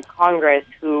Republicans in Congress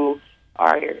who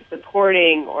are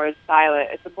supporting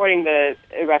the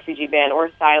refugee ban or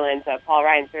silent. Paul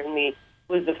Ryan certainly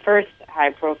was the first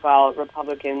high-profile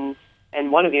Republican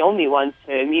and one of the only ones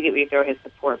to immediately throw his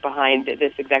support behind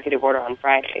this executive order on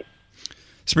Friday.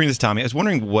 Sabrina, this is Tommy. I was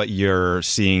wondering what you're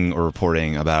seeing or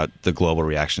reporting about the global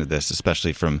reaction to this,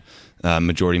 especially from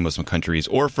majority Muslim countries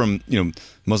or from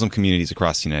Muslim communities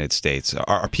across the United States.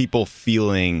 Are people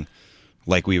feeling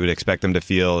like we would expect them to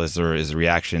feel? Is the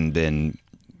reaction been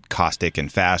caustic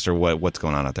and fast, or what's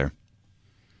going on out there?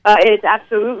 It's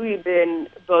absolutely been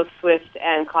both swift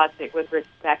and caustic with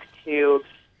respect to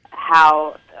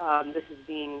how this is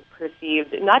being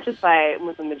perceived, not just by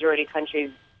Muslim majority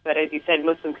countries, but as you said,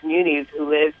 Muslim communities who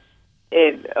live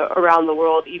around the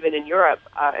world, even in Europe.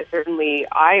 Certainly,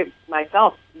 I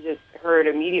myself just heard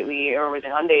immediately or was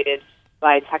inundated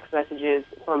by text messages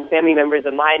from family members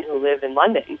of mine who live in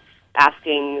London,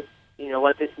 asking,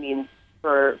 what this means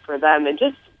for them, and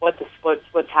just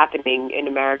what's happening in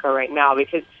America right now.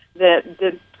 Because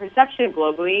the perception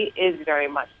globally is very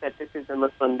much that this is a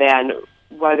Muslim ban.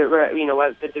 Whether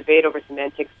the debate over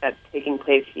semantics that's taking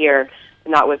place here,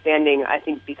 notwithstanding, I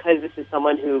think because this is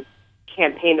someone who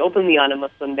campaigned openly on a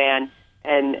Muslim ban,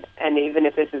 and even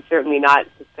if this is certainly not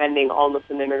suspending all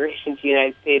Muslim immigration to the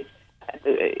United States,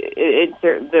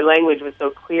 the language was so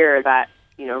clear that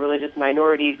religious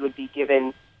minorities would be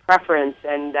given preference,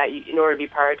 and that in order to be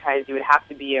prioritized, you would have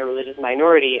to be a religious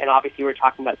minority. And obviously, we're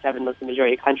talking about 7 Muslim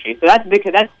majority countries, so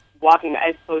that's walking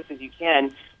as close as you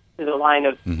can to the line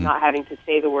of not having to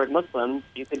say the word Muslim.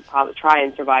 You could probably try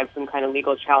and survive some kind of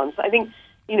legal challenge. So I think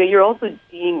you're also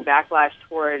seeing backlash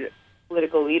toward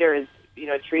political leaders.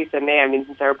 Theresa May.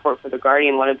 Since I report for The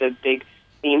Guardian, one of the big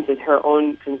themes is her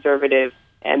own conservative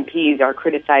MPs are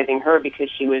criticizing her because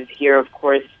she was here, of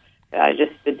course,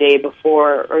 just the day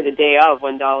before or the day of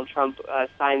when Donald Trump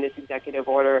signed this executive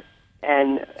order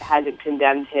and hasn't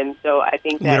condemned him. So I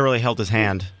think that literally held his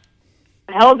hand.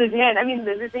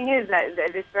 The thing is that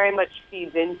this very much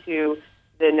feeds into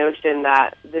the notion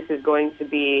that this is going to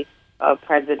be a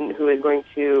president who is going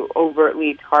to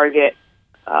overtly target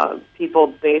people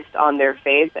based on their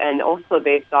faith and also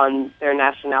based on their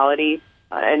nationality.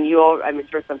 And I'm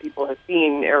sure some people have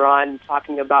seen Iran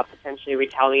talking about potentially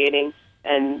retaliating,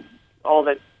 and all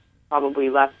that's probably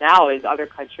left now is other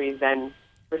countries then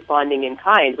responding in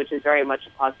kind, which is very much a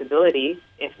possibility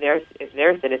if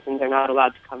their citizens are not allowed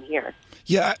to come here.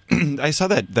 Yeah, I saw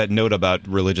that note about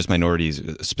religious minorities,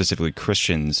 specifically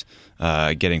Christians,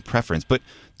 getting preference. But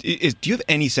do you have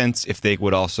any sense if they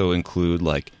would also include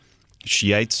like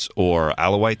Shiites or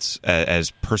Alawites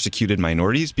as persecuted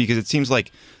minorities? Because it seems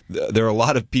like there are a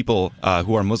lot of people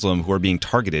who are Muslim who are being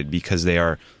targeted because they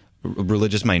are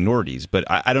religious minorities. But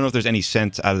I don't know if there's any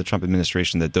sense out of the Trump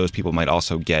administration that those people might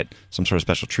also get some sort of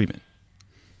special treatment.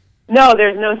 No,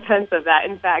 there's no sense of that.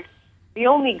 In fact, the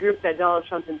only group that Donald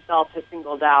Trump himself has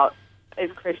singled out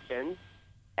is Christians,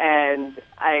 and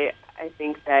I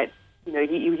think that he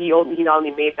not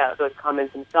only made those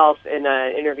comments himself in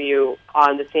an interview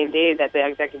on the same day that the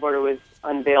executive order was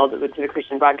unveiled to the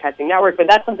Christian Broadcasting Network, but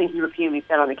that's something he repeatedly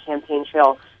said on the campaign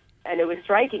trail, and it was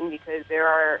striking because there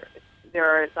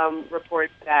are some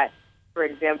reports that, for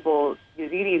example,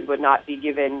 Yazidis would not be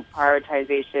given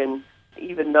prioritization,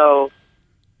 even though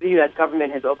the U.S.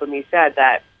 government has openly said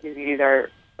that Yazidis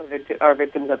are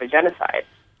victims of a genocide.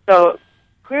 So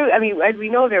clearly, I mean, we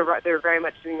know they're very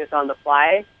much doing this on the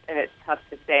fly, and it's tough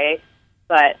to say.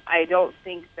 But I don't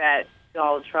think that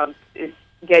Donald Trump is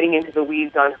getting into the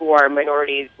weeds on who are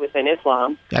minorities within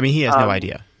Islam. I mean, he has no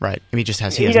idea, right? I mean, he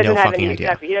has no fucking idea.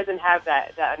 Exactly. He doesn't have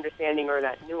that understanding or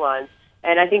that nuance.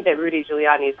 And I think that Rudy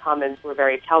Giuliani's comments were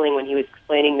very telling when he was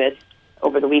explaining this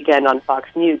over the weekend on Fox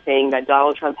News, saying that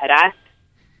Donald Trump had asked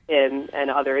him and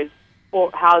others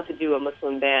how to do a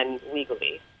Muslim ban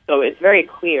legally. So it's very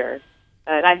clear.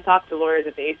 And I've talked to lawyers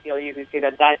at the ACLU who say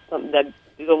that that's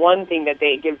the one thing that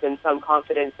gives them some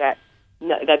confidence that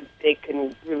they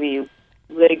can really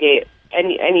litigate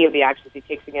any of the actions he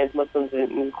takes against Muslims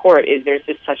in court is there's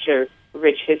just such a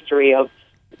rich history of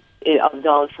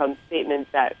Donald Trump's statements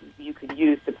that you could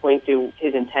use to point to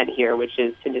his intent here, which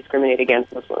is to discriminate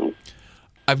against Muslims.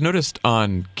 I've noticed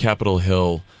on Capitol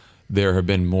Hill there have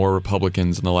been more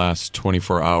Republicans in the last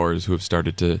 24 hours who have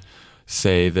started to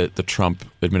say that the Trump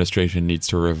administration needs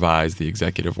to revise the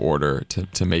executive order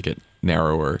to make it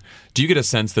narrower. Do you get a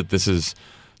sense that this is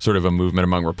sort of a movement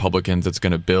among Republicans that's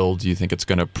going to build? Do you think it's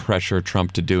going to pressure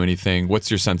Trump to do anything?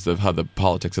 What's your sense of how the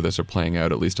politics of this are playing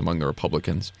out, at least among the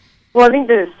Republicans? Well, I think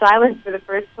the silence for the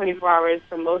first 24 hours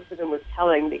from most of them was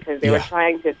telling because they were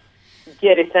trying to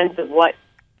get a sense of what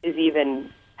is even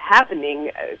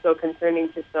happening. So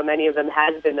concerning to so many of them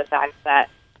has been the fact that,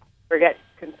 forget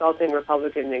consulting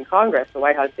Republicans in Congress, the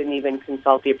White House didn't even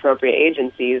consult the appropriate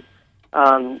agencies,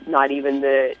 not even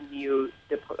the new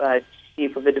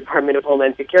chief of the Department of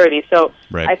Homeland Security. So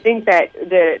I think that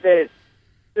the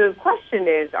question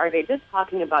is, are they just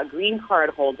talking about green card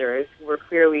holders who were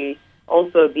clearly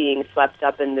also being swept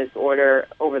up in this order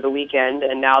over the weekend,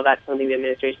 and now that's something the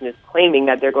administration is claiming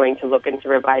that they're going to look into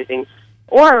revising?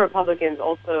 Or are Republicans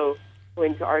also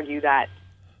going to argue that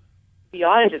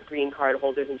beyond just green card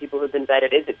holders and people who have been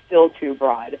vetted, is it still too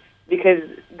broad? Because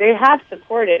they have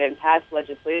supported and passed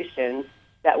legislation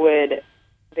that would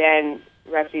ban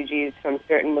refugees from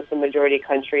certain Muslim-majority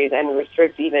countries and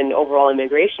restrict even overall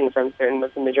immigration from certain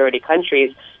Muslim-majority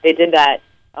countries. They did that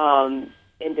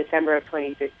in December of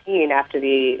 2015 after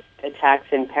the attacks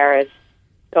in Paris.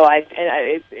 So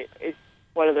it's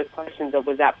one of those questions of,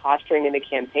 was that posturing in the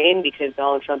campaign because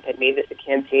Donald Trump had made this a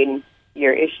campaign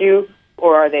year issue,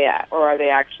 or are they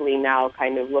actually now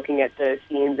kind of looking at the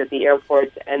scenes at the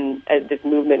airports and at this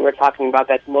movement we're talking about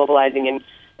that's mobilizing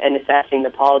and assessing the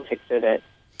politics of it?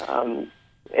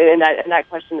 And that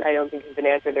question I don't think has been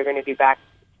answered. They're going to be back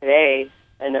today,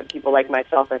 and people like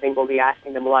myself I think will be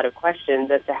asking them a lot of questions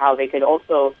as to how they could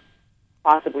also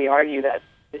possibly argue that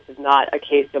this is not a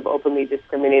case of openly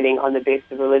discriminating on the basis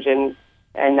of religion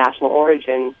and national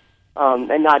origin,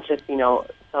 and not just,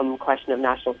 some question of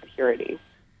national security.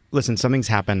 Listen, something's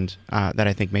happened that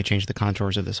I think may change the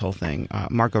contours of this whole thing.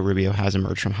 Marco Rubio has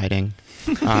emerged from hiding.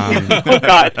 Oh,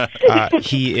 God.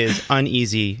 He is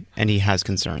uneasy and he has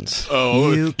concerns.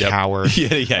 Oh, you coward. Yeah,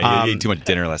 he ate too much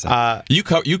dinner last night. You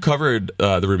covered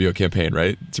the Rubio campaign,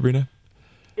 right, Sabrina?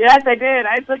 Yes, I did.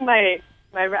 I took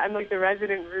I'm like the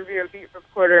resident Rubio beat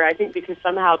reporter, I think, because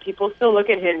somehow people still look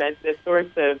at him as the source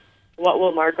of what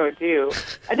will Marco do.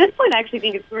 At this point, I actually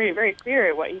think it's very, very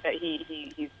clear that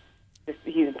he's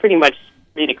pretty much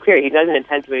made it clear he doesn't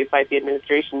intend to really fight the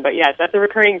administration. But yes, that's a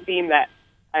recurring theme that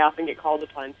I often get called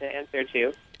upon to answer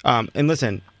to. And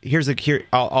listen,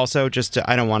 also just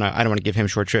I don't want to give him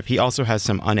short shrift. He also has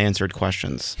some unanswered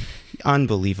questions.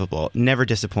 Unbelievable. Never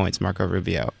disappoints, Marco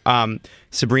Rubio.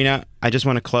 Sabrina, I just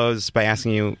want to close by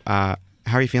asking you, how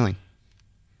are you feeling?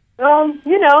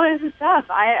 This is tough.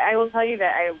 I will tell you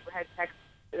that I had texts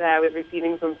that I was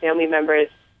receiving from family members.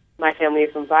 My family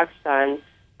is from Pakistan,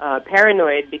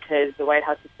 paranoid because the White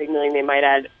House is signaling they might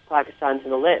add Pakistan to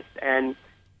the list. And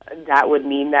that would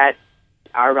mean that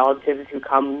our relatives who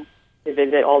come to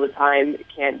visit all the time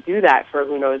can't do that for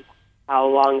who knows how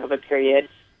long of a period.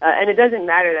 And it doesn't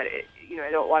matter that,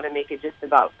 I don't want to make it just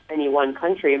about any one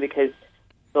country, because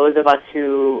those of us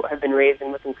who have been raised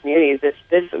in Muslim communities, this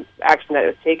action that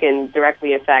was taken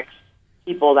directly affects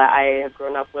people that I have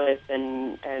grown up with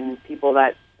and people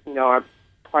that, are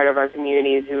part of our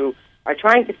communities who are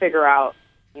trying to figure out,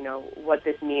 what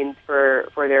this means for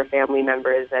their family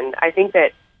members. And I think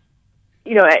that,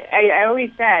 I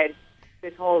always said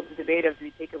this whole debate of do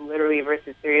we take him literally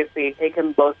versus seriously, take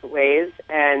him both ways,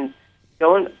 and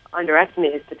don't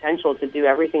underestimate his potential to do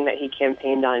everything that he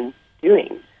campaigned on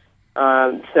doing.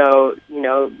 So,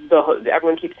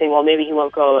 everyone keeps saying, well, maybe he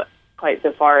won't go quite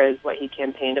so far as what he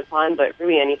campaigned upon, but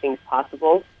really anything's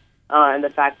possible. And the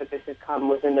fact that this has come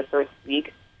within the first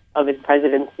week of his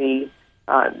presidency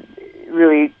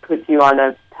really puts you on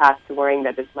a path to worrying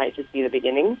that this might just be the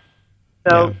beginning.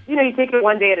 So, you take it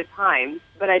one day at a time.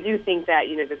 But I do think that,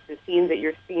 the scenes that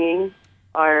you're seeing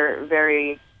are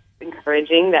very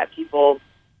encouraging, that people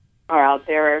are out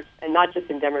there, and not just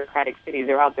in Democratic cities,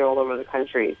 they're out there all over the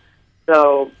country.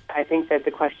 So I think that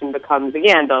the question becomes,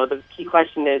 again, though, the key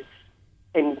question is,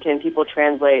 can people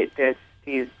translate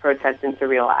these protests into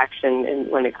real action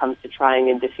when it comes to trying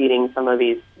and defeating some of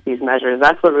these measures?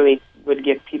 That's what really would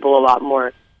give people a lot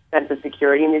more sense of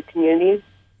security in these communities.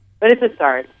 But it's a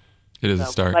start. It is a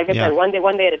start. Like I said, one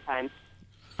day at a time.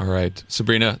 All right.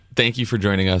 Sabrina, thank you for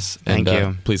joining us. Thank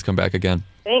you. Please come back again.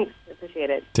 Thanks. Appreciate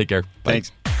it. Take care. Bye.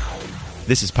 Thanks.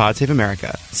 This is Pod Save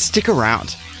America. Stick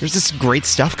around. There's this great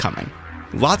stuff coming.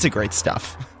 Lots of great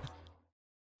stuff.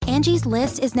 Angie's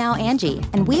List is now Angie,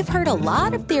 and we've heard a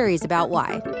lot of theories about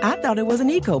why. I thought it was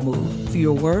an eco move.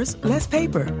 Fewer words, less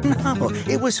paper. No,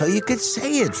 it was so you could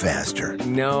say it faster.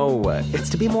 No,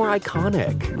 it's to be more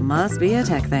iconic. Must be a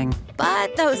tech thing.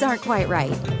 But those aren't quite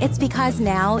right. It's because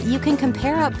now you can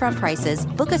compare upfront prices,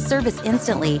 book a service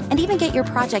instantly, and even get your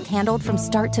project handled from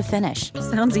start to finish.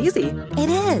 Sounds easy. It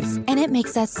is, and it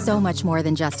makes us so much more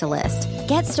than just a list.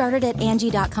 Get started at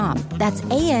Angie.com. That's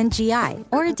ANGI,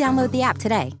 or download the app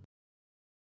today.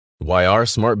 Why are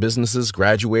smart businesses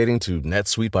graduating to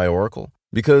NetSuite by Oracle?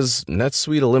 Because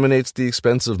NetSuite eliminates the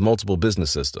expense of multiple business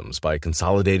systems by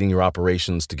consolidating your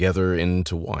operations together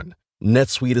into one.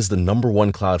 NetSuite is the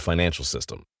 #1 cloud financial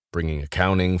system, bringing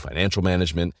accounting, financial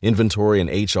management, inventory,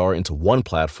 and HR into one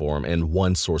platform and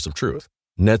one source of truth.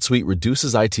 NetSuite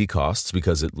reduces IT costs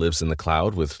because it lives in the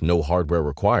cloud with no hardware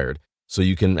required, so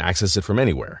you can access it from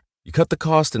anywhere. You cut the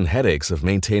cost and headaches of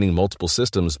maintaining multiple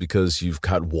systems because you've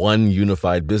got one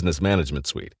unified business management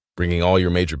suite. Bringing all your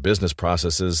major business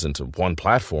processes into one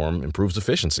platform improves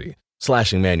efficiency,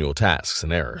 slashing manual tasks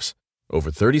and errors. Over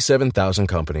 37,000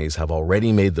 companies have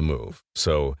already made the move,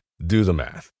 so do the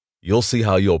math. You'll see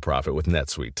how you'll profit with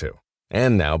NetSuite too.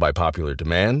 And now, by popular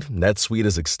demand, NetSuite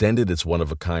has extended its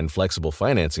one-of-a-kind flexible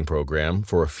financing program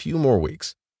for a few more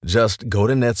weeks. Just go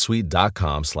to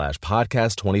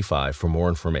netsuite.com/podcast25 for more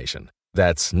information.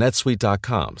 That's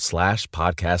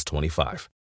netsuite.com/podcast25.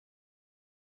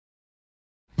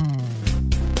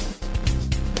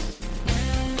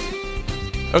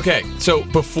 Okay, so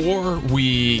before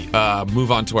we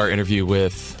move on to our interview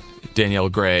with Danielle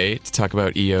Gray to talk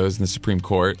about EOs in the Supreme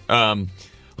Court,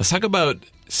 let's talk about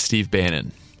Steve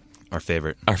Bannon. Our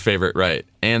favorite. Our favorite, right.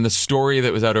 And the story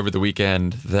that was out over the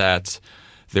weekend that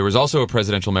there was also a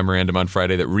presidential memorandum on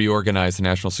Friday that reorganized the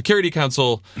National Security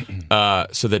Council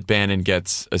so that Bannon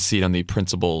gets a seat on the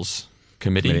Principals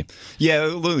Committee. Yeah,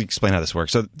 let me explain how this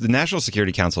works. So the National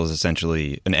Security Council is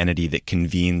essentially an entity that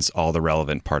convenes all the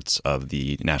relevant parts of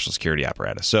the national security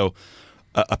apparatus. So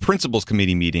a Principals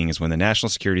Committee meeting is when the National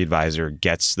Security Advisor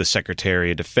gets the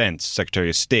Secretary of Defense, Secretary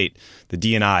of State, the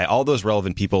DNI, all those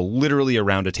relevant people literally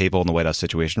around a table in the White House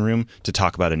Situation Room to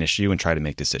talk about an issue and try to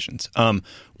make decisions.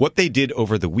 What they did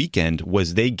over the weekend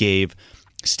was they gave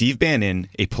Steve Bannon,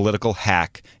 a political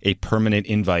hack, a permanent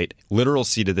invite, literal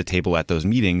seat at the table at those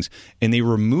meetings, and they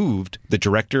removed the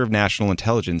Director of National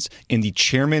Intelligence and the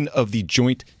Chairman of the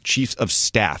Joint Chiefs of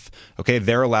Staff. Okay,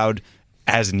 they're allowed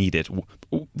as needed.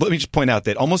 Let me just point out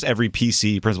that almost every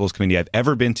PC Principals Committee I've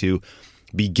ever been to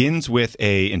begins with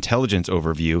a intelligence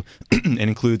overview and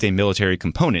includes a military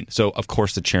component. So, of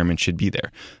course, the chairman should be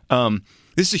there.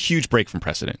 This is a huge break from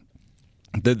precedent.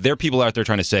 There are people out there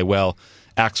trying to say, well,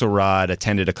 Axelrod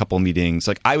attended a couple meetings.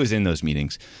 Like, I was in those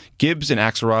meetings. Gibbs and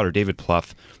Axelrod or David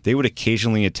Plouffe, they would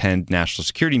occasionally attend national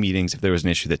security meetings if there was an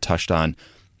issue that touched on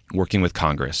working with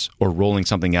Congress or rolling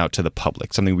something out to the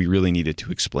public, something we really needed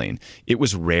to explain. It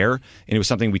was rare, and it was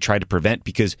something we tried to prevent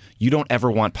because you don't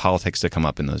ever want politics to come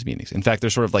up in those meetings. In fact,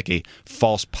 there's sort of like a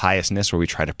false piousness where we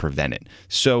try to prevent it.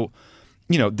 So,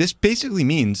 this basically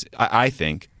means, I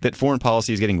think, that foreign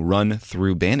policy is getting run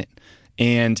through Bannon.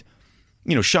 And,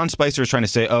 Sean Spicer is trying to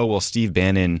say, oh, well, Steve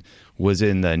Bannon was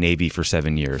in the Navy for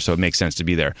 7 years, so it makes sense to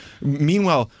be there.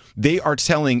 Meanwhile, they are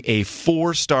telling a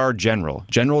 4-star general,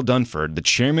 General Dunford, the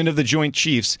chairman of the Joint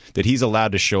Chiefs, that he's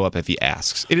allowed to show up if he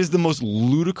asks. It is the most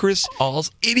ludicrous,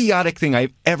 idiotic thing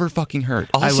I've ever fucking heard.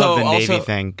 I love the Navy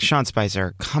thing. Sean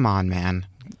Spicer, come on, man.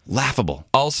 Laughable.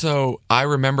 Also, I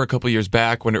remember a couple years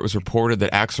back when it was reported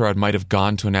that Axelrod might have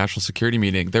gone to a national security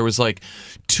meeting. There was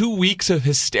 2 weeks of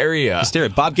hysteria.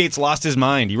 Bob Gates lost his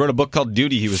mind. He wrote a book called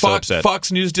Duty. He was so upset.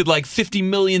 Fox News did 50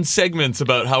 million segments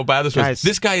about how bad this was.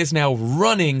 This guy is now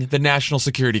running the National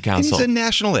Security Council. And he's a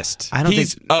nationalist. I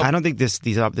don't think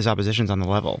this opposition's on the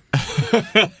level.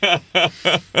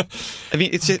 I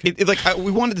mean,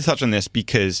 we wanted to touch on this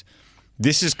because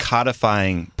this is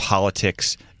codifying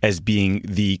politics as being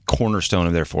the cornerstone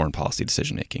of their foreign policy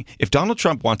decision-making. If Donald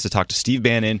Trump wants to talk to Steve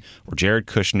Bannon or Jared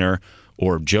Kushner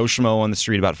or Joe Schmo on the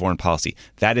street about foreign policy,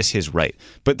 that is his right.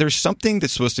 But there's something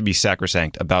that's supposed to be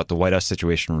sacrosanct about the White House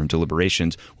Situation Room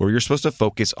deliberations where you're supposed to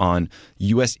focus on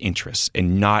U.S. interests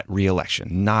and not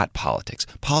re-election, not politics.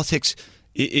 Politics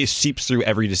it seeps through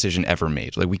every decision ever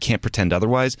made. We can't pretend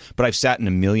otherwise, but I've sat in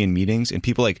a million meetings and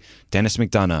people like Dennis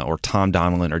McDonough or Tom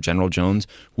Donilon or General Jones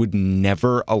would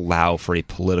never allow for a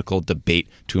political debate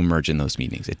to emerge in those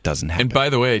meetings. It doesn't happen. And by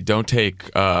the way, don't take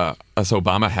us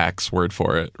Obama hacks' word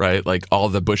for it, right? All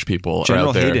the Bush people General are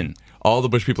out there. Hayden. All the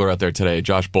Bush people are out there today.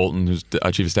 Josh Bolton, who's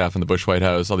chief of staff in the Bush White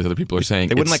House, all these other people are saying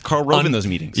they wouldn't let Karl Rove in those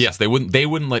meetings. Yes, they wouldn't. They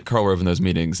wouldn't let Karl Rove in those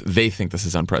meetings. They think this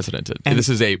is unprecedented. And this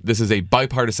is a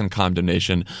bipartisan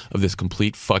condemnation of this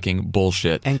complete fucking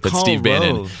bullshit and that Karl Steve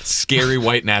Bannon, Rove, scary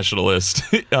white nationalist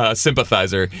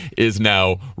sympathizer, is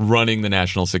now running the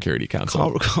National Security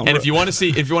Council. And if you want to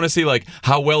see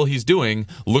how well he's doing,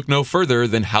 look no further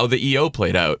than how the EO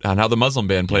played out and how the Muslim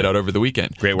ban played out over the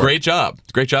weekend. Great work. Great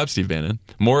job, Steve Bannon.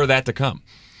 More of that to come.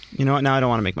 You know what? Now I don't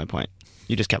want to make my point.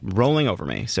 You just kept rolling over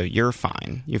me, so you're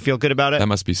fine. You feel good about it? That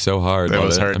must be so hard. That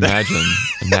was hard.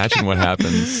 Imagine what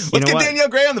happens. Let's get Danielle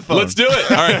Gray on the phone. Let's do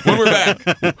it. All right, when we're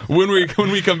back,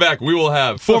 when we come back, we will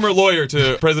have former lawyer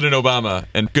to President Obama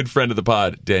and good friend of the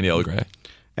pod, Danielle Gray.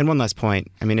 And one last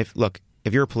point. I mean, if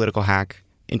you're a political hack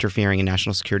interfering in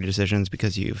national security decisions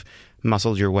because you've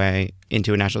muscled your way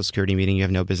into a national security meeting you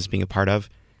have no business being a part of,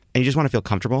 and you just want to feel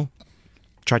comfortable,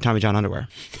 try Tommy John underwear.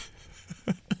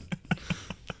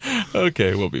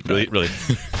 Okay, we'll be back. Really.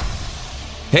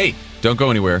 Hey, don't go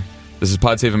anywhere. This is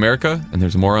Pod Save America, and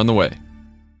there's more on the way.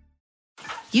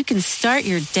 You can start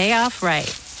your day off right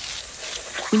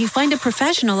when you find a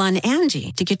professional on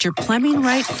Angie to get your plumbing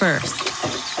right first.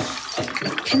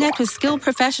 Connect with skilled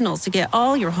professionals to get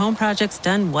all your home projects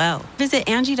done well. Visit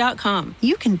Angie.com.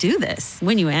 You can do this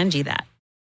when you Angie that.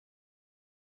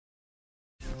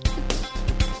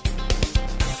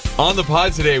 On the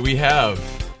pod today, we have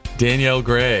Danielle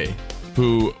Gray,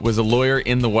 who was a lawyer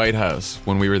in the White House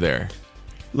when we were there.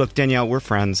 Look, Danielle, we're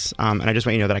friends, and I just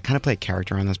want you to know that I kind of play a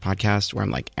character on this podcast where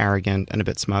I'm arrogant and a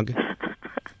bit smug.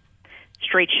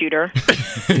 Straight shooter.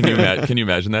 Can you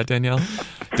imagine that, Danielle?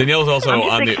 Danielle's also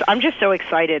I'm just so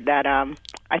excited that I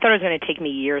thought it was going to take me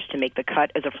years to make the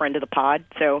cut as a friend of the pod,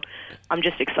 so I'm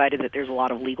just excited that there's a lot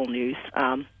of legal news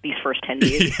these first 10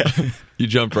 days. Yeah. You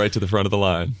jumped right to the front of the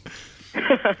line.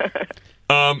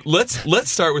 Let's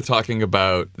start with talking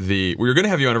about we were going to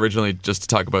have you on originally just to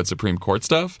talk about Supreme Court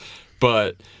stuff,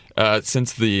 but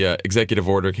since the executive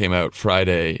order came out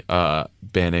Friday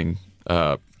banning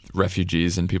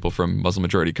refugees and people from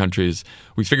Muslim-majority countries,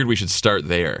 we figured we should start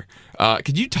there.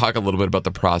 Could you talk a little bit about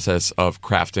the process of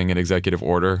crafting an executive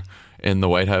order in the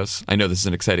White House? I know this is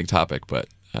an exciting topic, but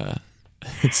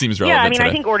it seems relevant today.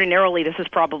 I think ordinarily this is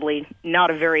probably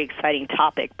not a very exciting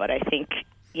topic, but I think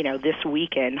this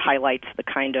weekend highlights the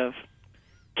kind of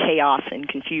chaos and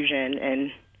confusion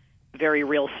and very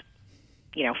real,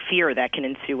 fear that can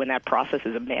ensue when that process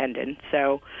is abandoned.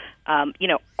 So,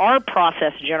 our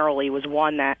process generally was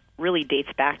one that really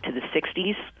dates back to the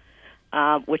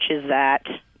 60s, which is that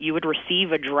you would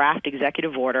receive a draft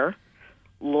executive order.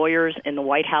 Lawyers in the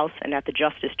White House and at the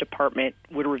Justice Department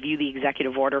would review the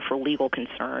executive order for legal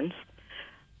concerns.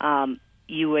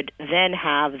 You would then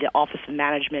have the Office of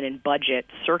Management and Budget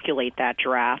circulate that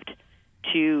draft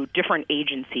to different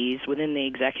agencies within the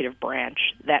executive branch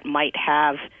that might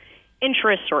have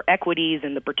interests or equities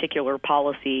in the particular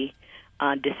policy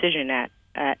decision at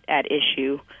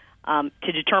issue.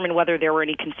 to determine whether there were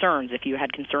any concerns, if you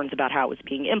had concerns about how it was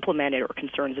being implemented or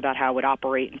concerns about how it would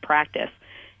operate in practice.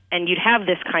 And you'd have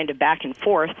this kind of back and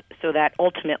forth so that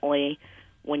ultimately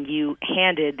when you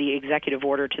handed the executive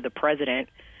order to the president,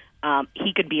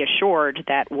 he could be assured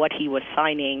that what he was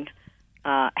signing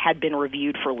had been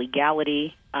reviewed for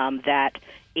legality, that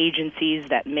agencies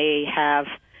that may have,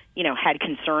 had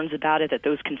concerns about it, that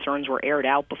those concerns were aired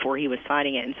out before he was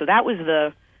signing it. And so that was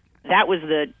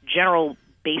the general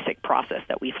basic process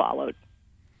that we followed.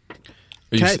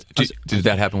 Did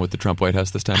that happen with the Trump White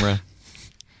House this time around?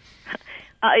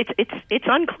 It's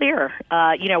unclear.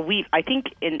 I think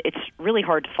it's really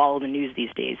hard to follow the news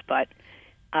these days, but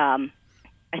I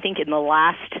think in the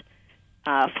last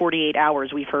 48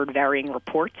 hours we've heard varying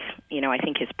reports. I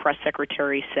think his press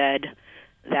secretary said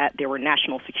that there were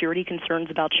national security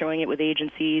concerns about showing it with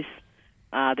agencies.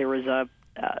 There was a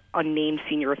unnamed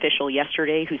senior official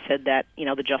yesterday who said that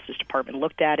the Justice Department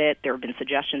looked at it. There have been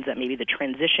suggestions that maybe the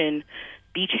transition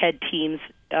beachhead teams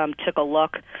took a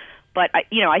look. But I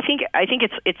think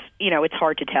it's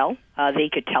hard to tell. They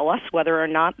could tell us whether or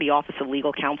not the Office of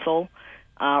Legal Counsel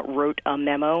wrote a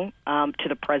memo to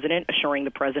the president assuring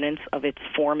the president of its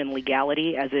form and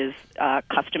legality, as is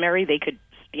customary. They could,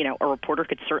 a reporter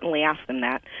could certainly ask them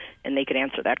that, and they could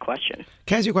answer that question.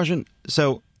 Can I ask you a question?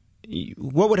 So,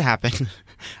 what would happen?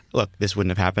 Look, this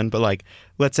wouldn't have happened, but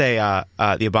let's say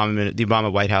the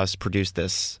Obama White House produced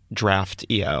this draft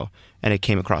EO, and it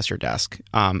came across your desk.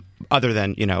 Other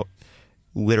than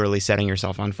literally setting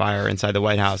yourself on fire inside the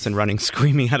White House and running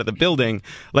screaming out of the building,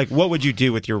 what would you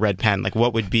do with your red pen?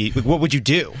 What would you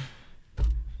do?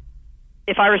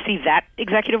 If I received that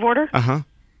executive order?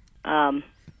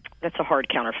 That's a hard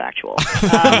counterfactual.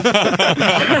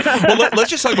 Well,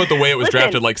 let's just talk about the way it was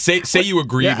drafted. Say you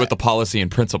agreed with the policy in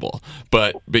principle,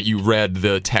 but you read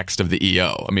the text of the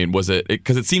EO. I mean, was it,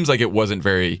 because it seems like it wasn't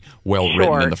very well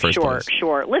written in the first place.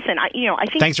 Sure. Listen, I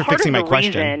think thanks for fixing my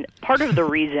question. Part of the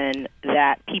reason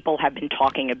that people have been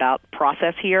talking about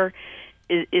process here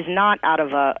is not out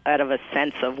of a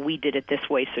sense of we did it this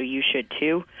way, so you should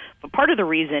too. But part of the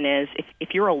reason is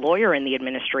if you're a lawyer in the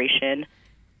administration,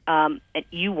 and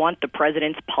you want the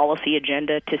president's policy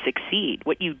agenda to succeed.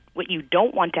 What you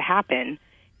don't want to happen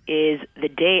is the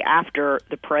day after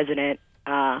the president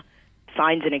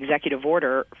signs an executive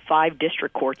order, 5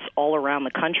 district courts all around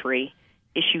the country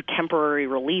issue temporary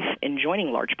relief in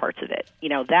joining large parts of it.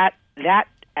 That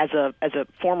as a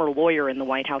former lawyer in the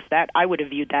White House, that I would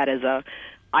have viewed that as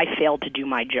I failed to do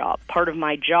my job. Part of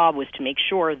my job was to make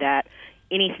sure that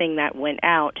anything that went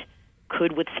out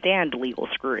could withstand legal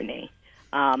scrutiny.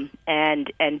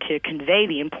 And to convey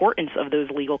the importance of those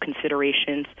legal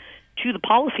considerations to the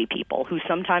policy people who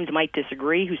sometimes might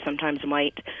disagree, who sometimes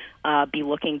might be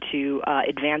looking to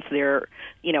advance their,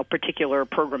 particular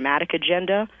programmatic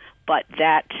agenda, but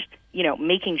that,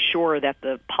 making sure that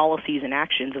the policies and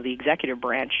actions of the executive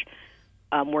branch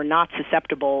were not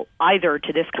susceptible either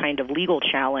to this kind of legal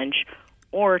challenge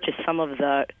or to some of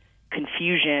the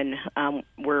confusion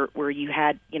where you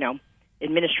had,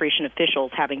 administration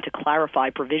officials having to clarify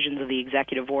provisions of the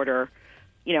executive order,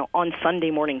 on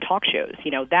Sunday morning talk shows.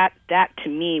 That to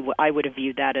me, I would have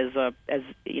viewed that as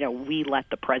we let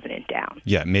the president down.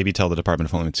 Yeah, maybe tell the Department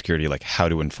of Homeland Security how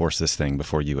to enforce this thing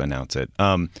before you announce it.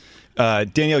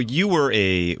 Danielle, you were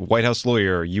a White House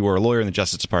lawyer. You were a lawyer in the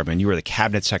Justice Department. You were the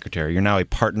cabinet secretary. You're now a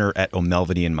partner at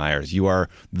O'Melveny & Myers. You are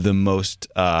the most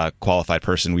qualified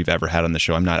person we've ever had on the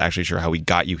show. I'm not actually sure how we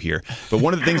got you here, but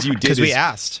one of the things you did because we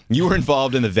asked. You were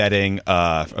involved in the vetting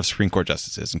of Supreme Court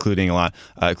justices, including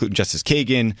Justice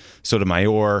Kagan,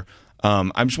 Sotomayor.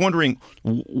 I'm just wondering,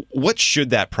 what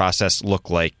should that process look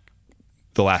like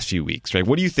the last few weeks, right?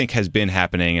 What do you think has been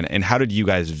happening, and how did you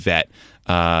guys vet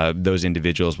those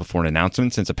individuals before an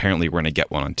announcement, since apparently we're going to get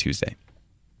one on Tuesday?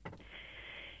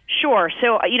 Sure.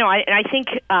 So, I think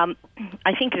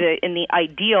that in the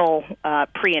ideal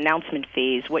pre-announcement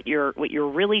phase, what you're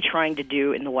really trying to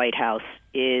do in the White House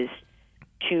is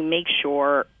to make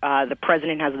sure the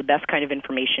president has the best kind of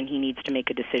information he needs to make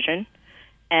a decision.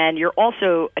 And you're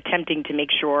also attempting to make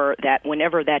sure that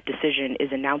whenever that decision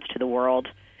is announced to the world,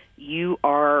 you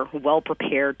are well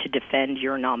prepared to defend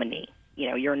your nominee.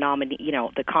 Your nominee,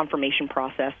 the confirmation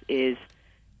process is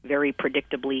very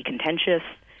predictably contentious.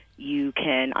 You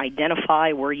can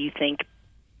identify where you think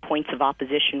points of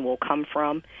opposition will come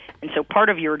from. And so part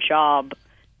of your job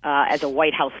as a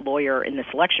White House lawyer in the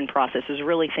selection process is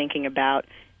really thinking about,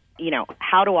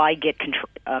 how do I get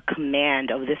command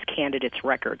of this candidate's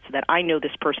record so that I know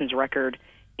this person's record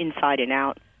inside and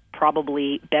out,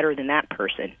 probably better than that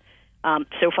person.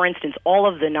 So, for instance, all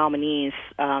of the nominees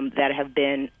that have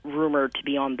been rumored to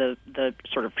be on the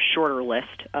sort of shorter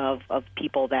list of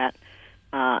people that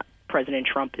President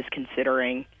Trump is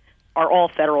considering are all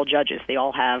federal judges. They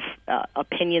all have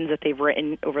opinions that they've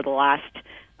written over the last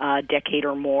decade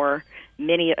or more.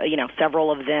 Many,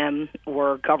 several of them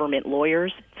were government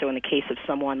lawyers. So in the case of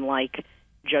someone like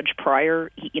Judge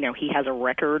Pryor, he has a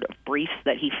record of briefs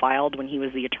that he filed when he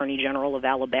was the Attorney General of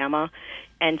Alabama.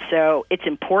 And so it's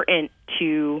important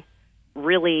to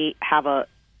really have a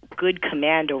good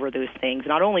command over those things,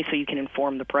 not only so you can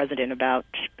inform the president about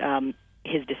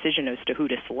his decision as to who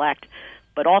to select,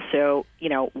 but also,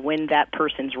 when that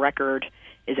person's record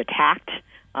is attacked,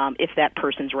 if that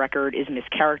person's record is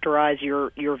mischaracterized,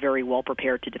 you're very well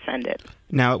prepared to defend it.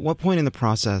 Now, at what point in the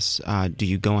process do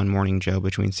you go on Morning Joe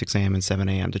between 6 a.m. and 7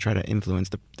 a.m. to try to influence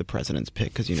the president's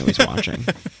pick because you know he's watching?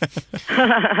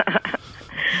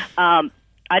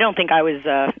 I don't think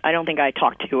I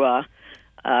talked to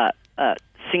a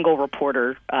single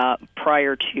reporter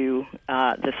prior to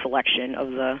the selection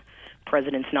of the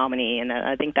president's nominee, and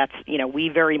I think that's we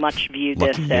very much view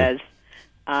this as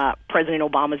President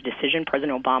Obama's decision.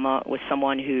 President Obama was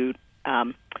someone who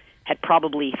had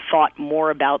probably thought more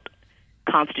about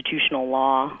constitutional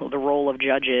law, the role of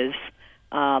judges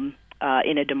in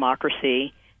a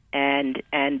democracy, and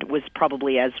was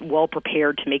probably as well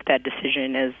prepared to make that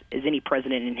decision as any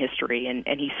president in history, and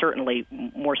he certainly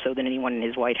more so than anyone in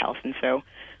his White House, and so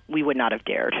we would not have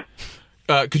dared.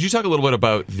 Could you talk a little bit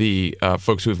about the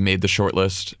folks who have made the short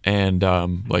list and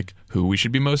like who we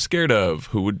should be most scared of,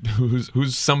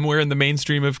 who's somewhere in the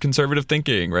mainstream of conservative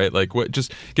thinking, right? Like, what?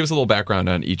 Just give us a little background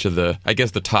on each of the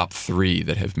top three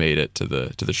that have made it to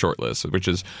the short list, which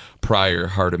is Pryor,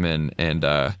 Hardiman, and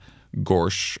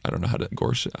Gorsh. I don't know how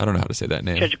to say that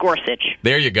name. Judge Gorsuch.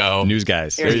 There you go. News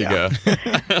guys. There you go.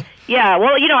 Yeah.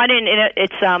 Well, I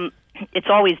didn't. It's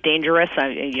always dangerous.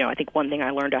 I think one thing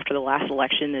I learned after the last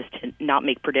election is to not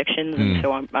make predictions, and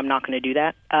so I'm not going to do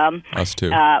that. Us too.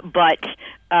 But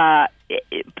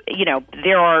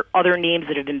there are other names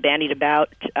that have been bandied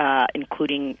about,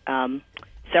 including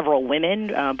several women.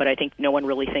 But I think no one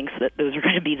really thinks that those are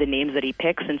going to be the names that he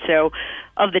picks. And so,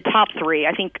 of the top three,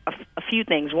 I think a few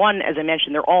things. One, as I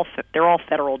mentioned, they're all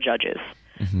federal judges.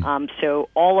 Mm-hmm. So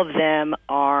all of them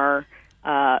are.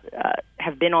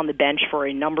 Have been on the bench for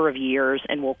a number of years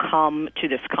and will come to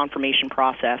this confirmation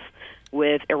process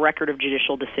with a record of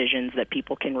judicial decisions that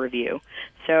people can review.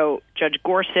 So Judge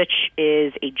Gorsuch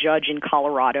is a judge in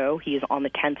Colorado. He is on the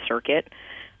 10th Circuit.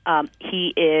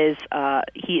 He is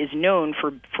known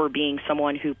for being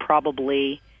someone who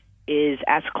probably is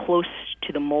as close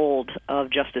to the mold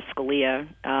of Justice Scalia,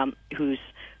 whose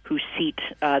seat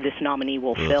this nominee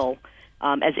will fill,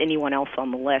 as anyone else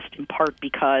on the list, in part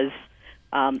because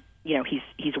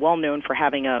he's well known for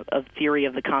having a theory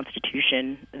of the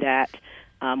Constitution that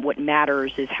what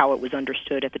matters is how it was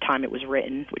understood at the time it was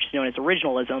written, which is known as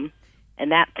originalism.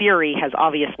 And that theory has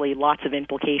obviously lots of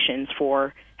implications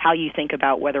for how you think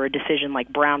about whether a decision like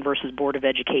Brown versus Board of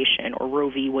Education or Roe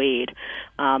v. Wade,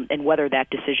 and whether that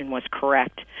decision was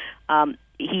correct.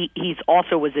 He's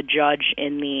also was a judge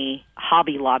in the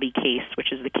Hobby Lobby case,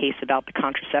 which is the case about the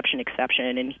contraception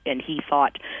exception, and he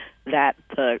thought that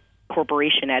the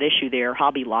corporation at issue there,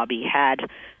 Hobby Lobby, had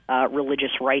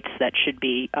religious rights that should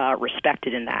be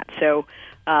respected in that. So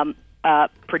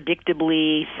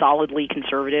predictably, solidly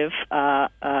conservative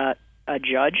a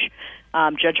judge.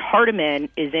 Judge Hardiman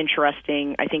is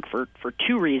interesting, I think, for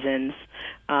two reasons.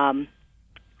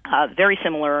 Very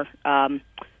similar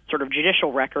sort of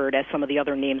judicial record as some of the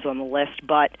other names on the list,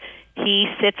 but he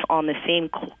sits on the same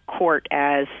court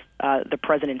as the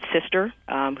president's sister,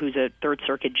 who's a Third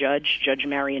Circuit judge, Judge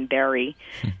Marion Barry,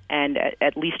 and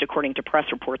at least according to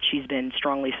press reports, she's been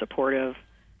strongly supportive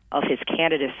of his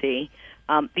candidacy.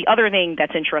 The other thing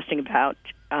that's interesting about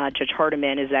Judge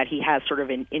Hardiman is that he has sort of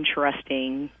an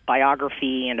interesting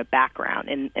biography and a background,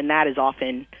 and that is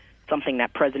often something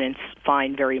that presidents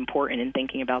find very important in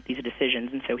thinking about these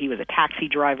decisions. And so he was a taxi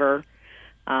driver.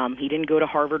 He didn't go to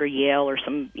Harvard or Yale or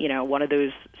some, one of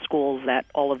those schools that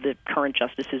all of the current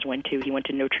justices went to. He went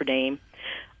to Notre Dame.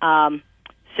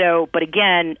 But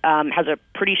again, has a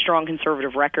pretty strong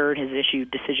conservative record, has issued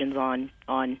decisions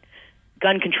on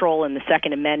gun control and the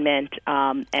Second Amendment,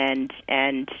 and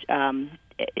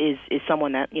is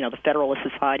someone that, the Federalist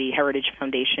Society, Heritage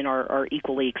Foundation are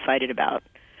equally excited about.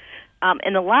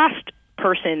 And the last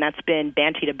person that's been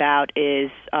bantied about is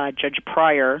Judge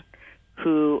Pryor,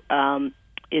 who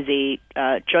is a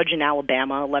judge in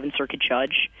Alabama, 11th Circuit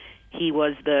judge. He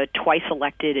was the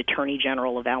twice-elected Attorney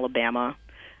General of Alabama.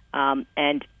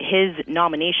 And his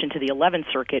nomination to the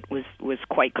 11th Circuit was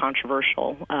quite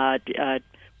controversial.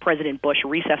 President Bush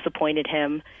recess appointed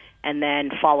him and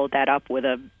then followed that up with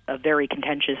a very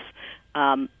contentious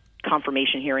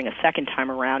confirmation hearing a second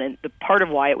time around. And the part of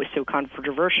why it was so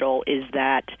controversial is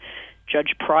that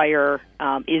Judge Pryor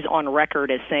is on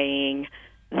record as saying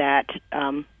that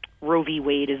Roe v.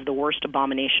 Wade is the worst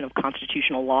abomination of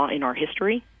constitutional law in our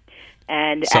history.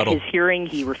 And Subtle. At his hearing,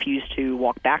 he refused to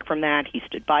walk back from that. He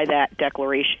stood by that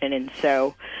declaration. And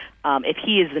so if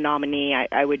he is the nominee,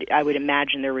 I would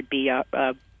imagine there would be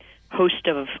a host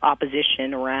of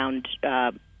opposition around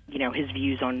his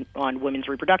views on women's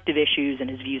reproductive issues and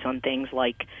his views on things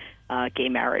like gay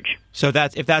marriage. So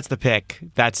if that's the pick,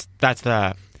 that's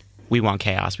the we want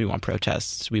chaos, we want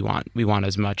protests, we want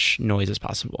as much noise as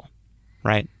possible,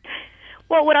 right?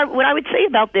 Well, what I would say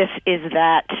about this is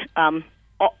that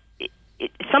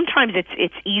sometimes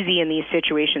it's easy in these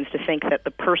situations to think that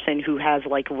the person who has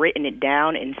written it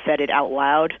down and said it out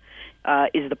loud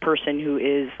is the person who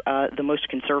is the most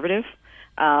conservative,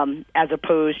 as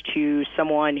opposed to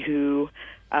someone who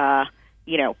perhaps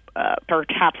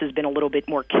has been a little bit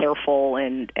more careful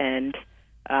and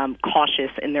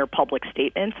cautious in their public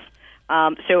statements.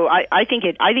 So I think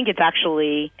it's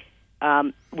actually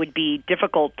would be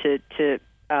difficult to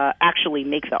actually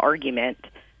make the argument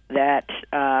that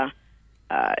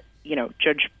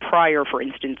Judge Pryor, for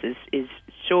instance, is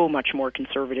so much more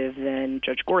conservative than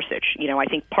Judge Gorsuch. I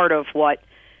think part of what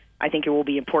I think it will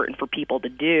be important for people to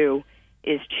do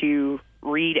is to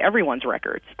read everyone's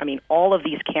records. I mean, all of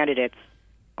these candidates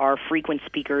are frequent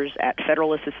speakers at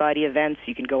Federalist Society events.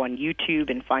 You can go on YouTube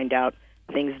and find out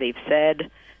things they've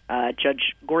said.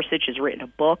 Judge Gorsuch has written a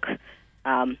book,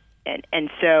 and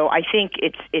so I think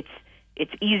it's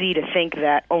easy to think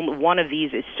that only one of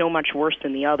these is so much worse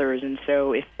than the others, and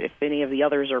so if any of the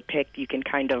others are picked, you can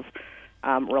kind of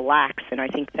relax. And I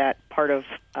think that part of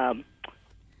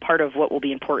what will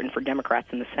be important for Democrats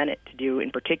in the Senate to do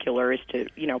in particular is to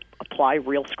apply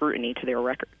real scrutiny to their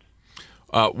records.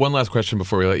 One last question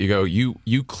before we let you go.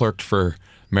 You clerked for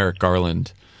Merrick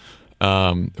Garland,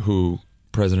 who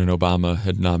President Obama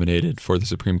had nominated for the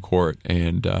Supreme Court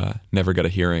and never got a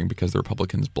hearing because the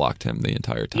Republicans blocked him the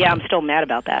entire time. Yeah, I'm still mad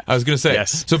about that. I was going to say.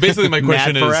 Yes. So basically, my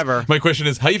question forever.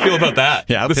 is, how you feel about that?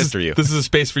 Yeah, how pissed are you? This is a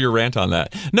space for your rant on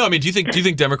that. No, I mean, do you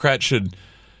think Democrats should?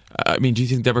 Do you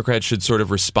think Democrats should sort of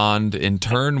respond in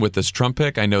turn with this Trump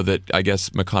pick? I know that I guess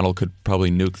McConnell could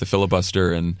probably nuke the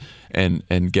filibuster and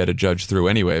get a judge through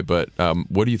anyway. But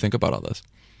what do you think about all this?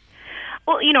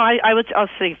 Well, I'll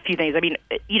say a few things. I mean,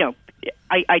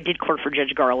 I did clerk for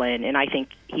Judge Garland, and I think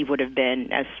he would have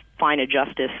been as fine a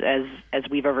justice as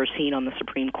we've ever seen on the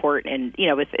Supreme Court. And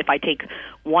if I take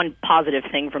one positive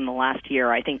thing from the last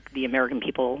year, I think the American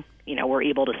people were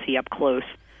able to see up close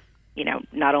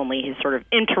not only his sort of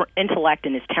intellect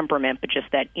and his temperament, but just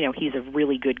that he's a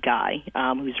really good guy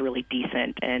who's really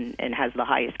decent and has the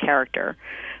highest character.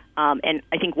 And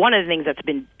I think one of the things that's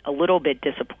been a little bit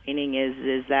disappointing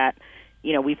is that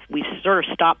we've sort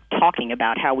of stopped talking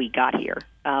about how we got here.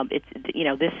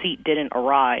 This seat didn't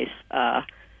arise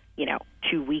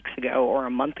 2 weeks ago or a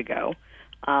month ago.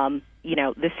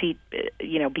 This seat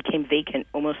became vacant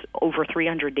almost over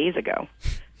 300 days ago.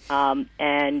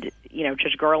 And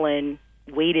Judge Garland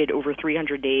waited over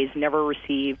 300 days, never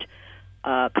received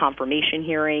a confirmation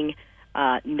hearing.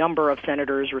 Number of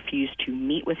senators refused to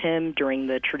meet with him during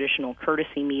the traditional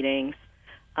courtesy meetings.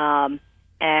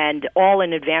 And all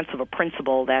in advance of a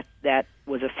principle that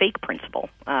was a fake principle.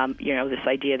 This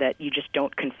idea that you just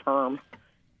don't confirm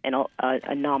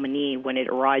a nominee when it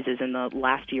arises in the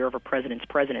last year of a president's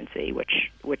presidency,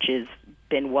 which has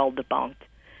been well debunked.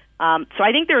 So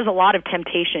I think there's a lot of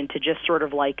temptation to just sort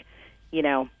of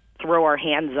throw our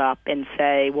hands up and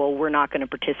say, well, we're not going to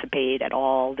participate at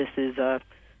all. This is a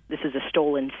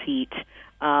stolen seat.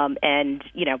 And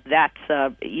that's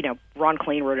Ron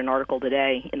Klain wrote an article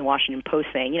today in the Washington Post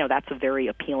saying that's a very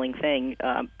appealing thing,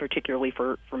 particularly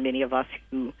for many of us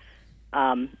who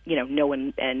know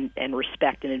and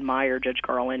respect and admire Judge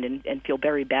Garland and feel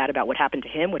very bad about what happened to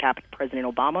him, what happened to President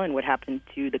Obama, and what happened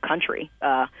to the country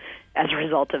as a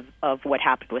result of what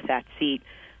happened with that seat.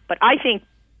 But I think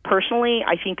personally,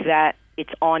 that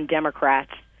it's on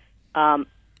Democrats to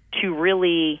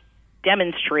really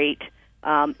demonstrate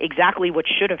exactly what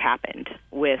should have happened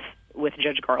with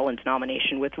Judge Garland's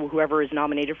nomination, with whoever is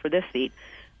nominated for this seat.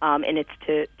 And it's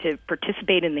to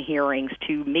participate in the hearings,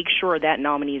 to make sure that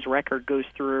nominee's record goes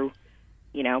through,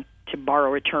 to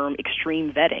borrow a term,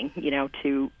 extreme vetting,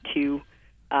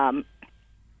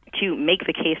 to make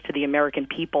the case to the American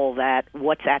people that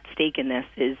what's at stake in this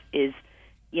is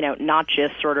not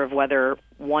just sort of whether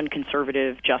one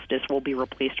conservative justice will be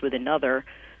replaced with another.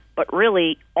 But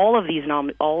really, all of these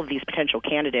potential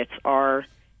candidates are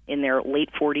in their late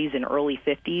 40s and early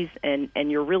 50s,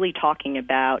 and you're really talking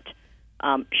about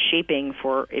shaping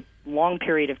for a long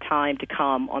period of time to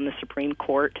come on the Supreme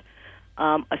Court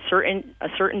a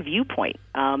certain viewpoint.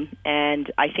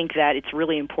 And I think that it's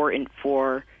really important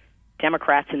for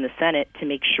Democrats in the Senate to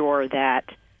make sure that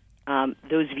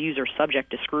those views are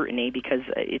subject to scrutiny, because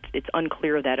it's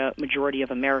unclear that a majority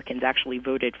of Americans actually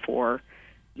voted for,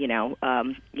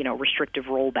 restrictive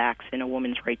rollbacks in a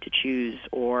woman's right to choose,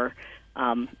 or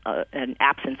an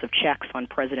absence of checks on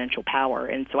presidential power.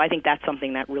 And so I think that's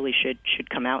something that really should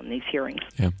come out in these hearings.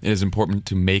 Yeah, it is important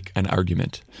to make an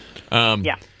argument.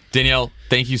 Danielle,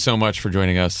 thank you so much for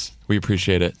joining us. We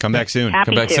appreciate it. Come back soon. Happy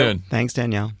Come back to. soon. Thanks,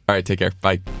 Danielle. All right, take care.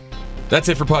 Bye. That's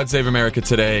it for Pod Save America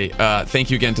today.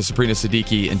 Thank you again to Sabrina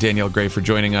Siddiqui and Danielle Gray for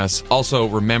joining us. Also,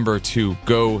 remember to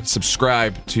go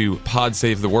subscribe to Pod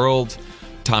Save the World,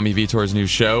 Tommy Vitor's new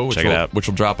show, which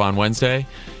will drop on Wednesday.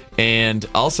 And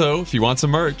also, if you want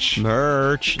some merch. You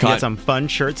got some fun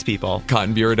shirts, people.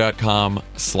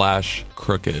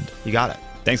 cottonbureau.com/crooked. You got it.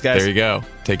 Thanks, guys. There you go.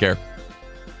 Take care.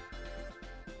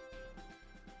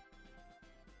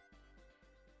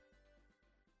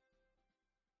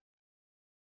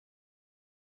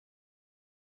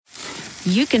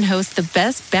 You can host the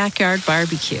best backyard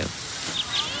barbecue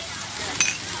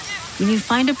when you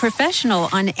find a professional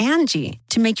on Angie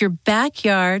to make your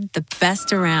backyard the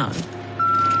best around.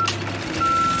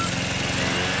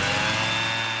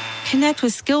 Connect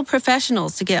with skilled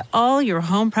professionals to get all your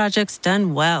home projects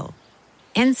done well.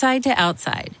 Inside to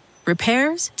outside,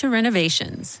 repairs to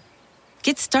renovations.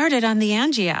 Get started on the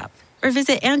Angie app or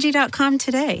visit Angie.com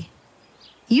today.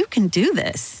 You can do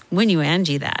this when you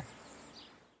Angie that.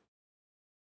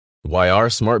 Why are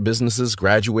smart businesses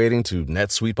graduating to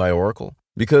NetSuite by Oracle?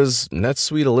 Because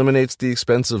NetSuite eliminates the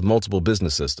expense of multiple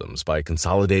business systems by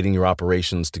consolidating your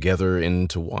operations together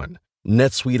into one.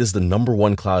 NetSuite is the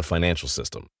 #1 cloud financial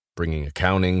system, bringing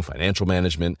accounting, financial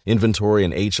management, inventory,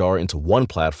 and HR into one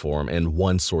platform and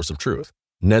one source of truth.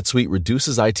 NetSuite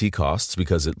reduces IT costs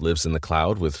because it lives in the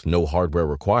cloud with no hardware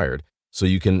required, so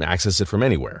you can access it from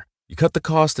anywhere. You cut the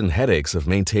cost and headaches of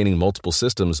maintaining multiple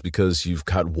systems because you've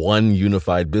got one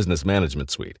unified business management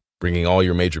suite. Bringing all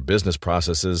your major business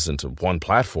processes into one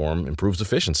platform improves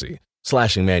efficiency,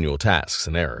 slashing manual tasks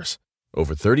and errors.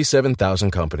 Over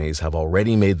 37,000 companies have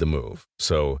already made the move,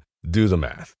 so do the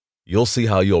math. You'll see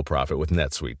how you'll profit with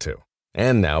NetSuite too.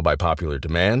 And now, by popular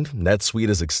demand, NetSuite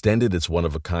has extended its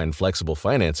one-of-a-kind flexible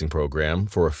financing program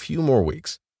for a few more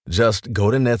weeks. Just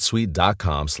go to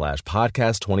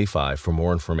netsuite.com/podcast25 for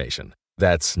more information.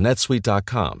 That's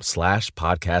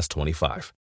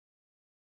netsuite.com/podcast25.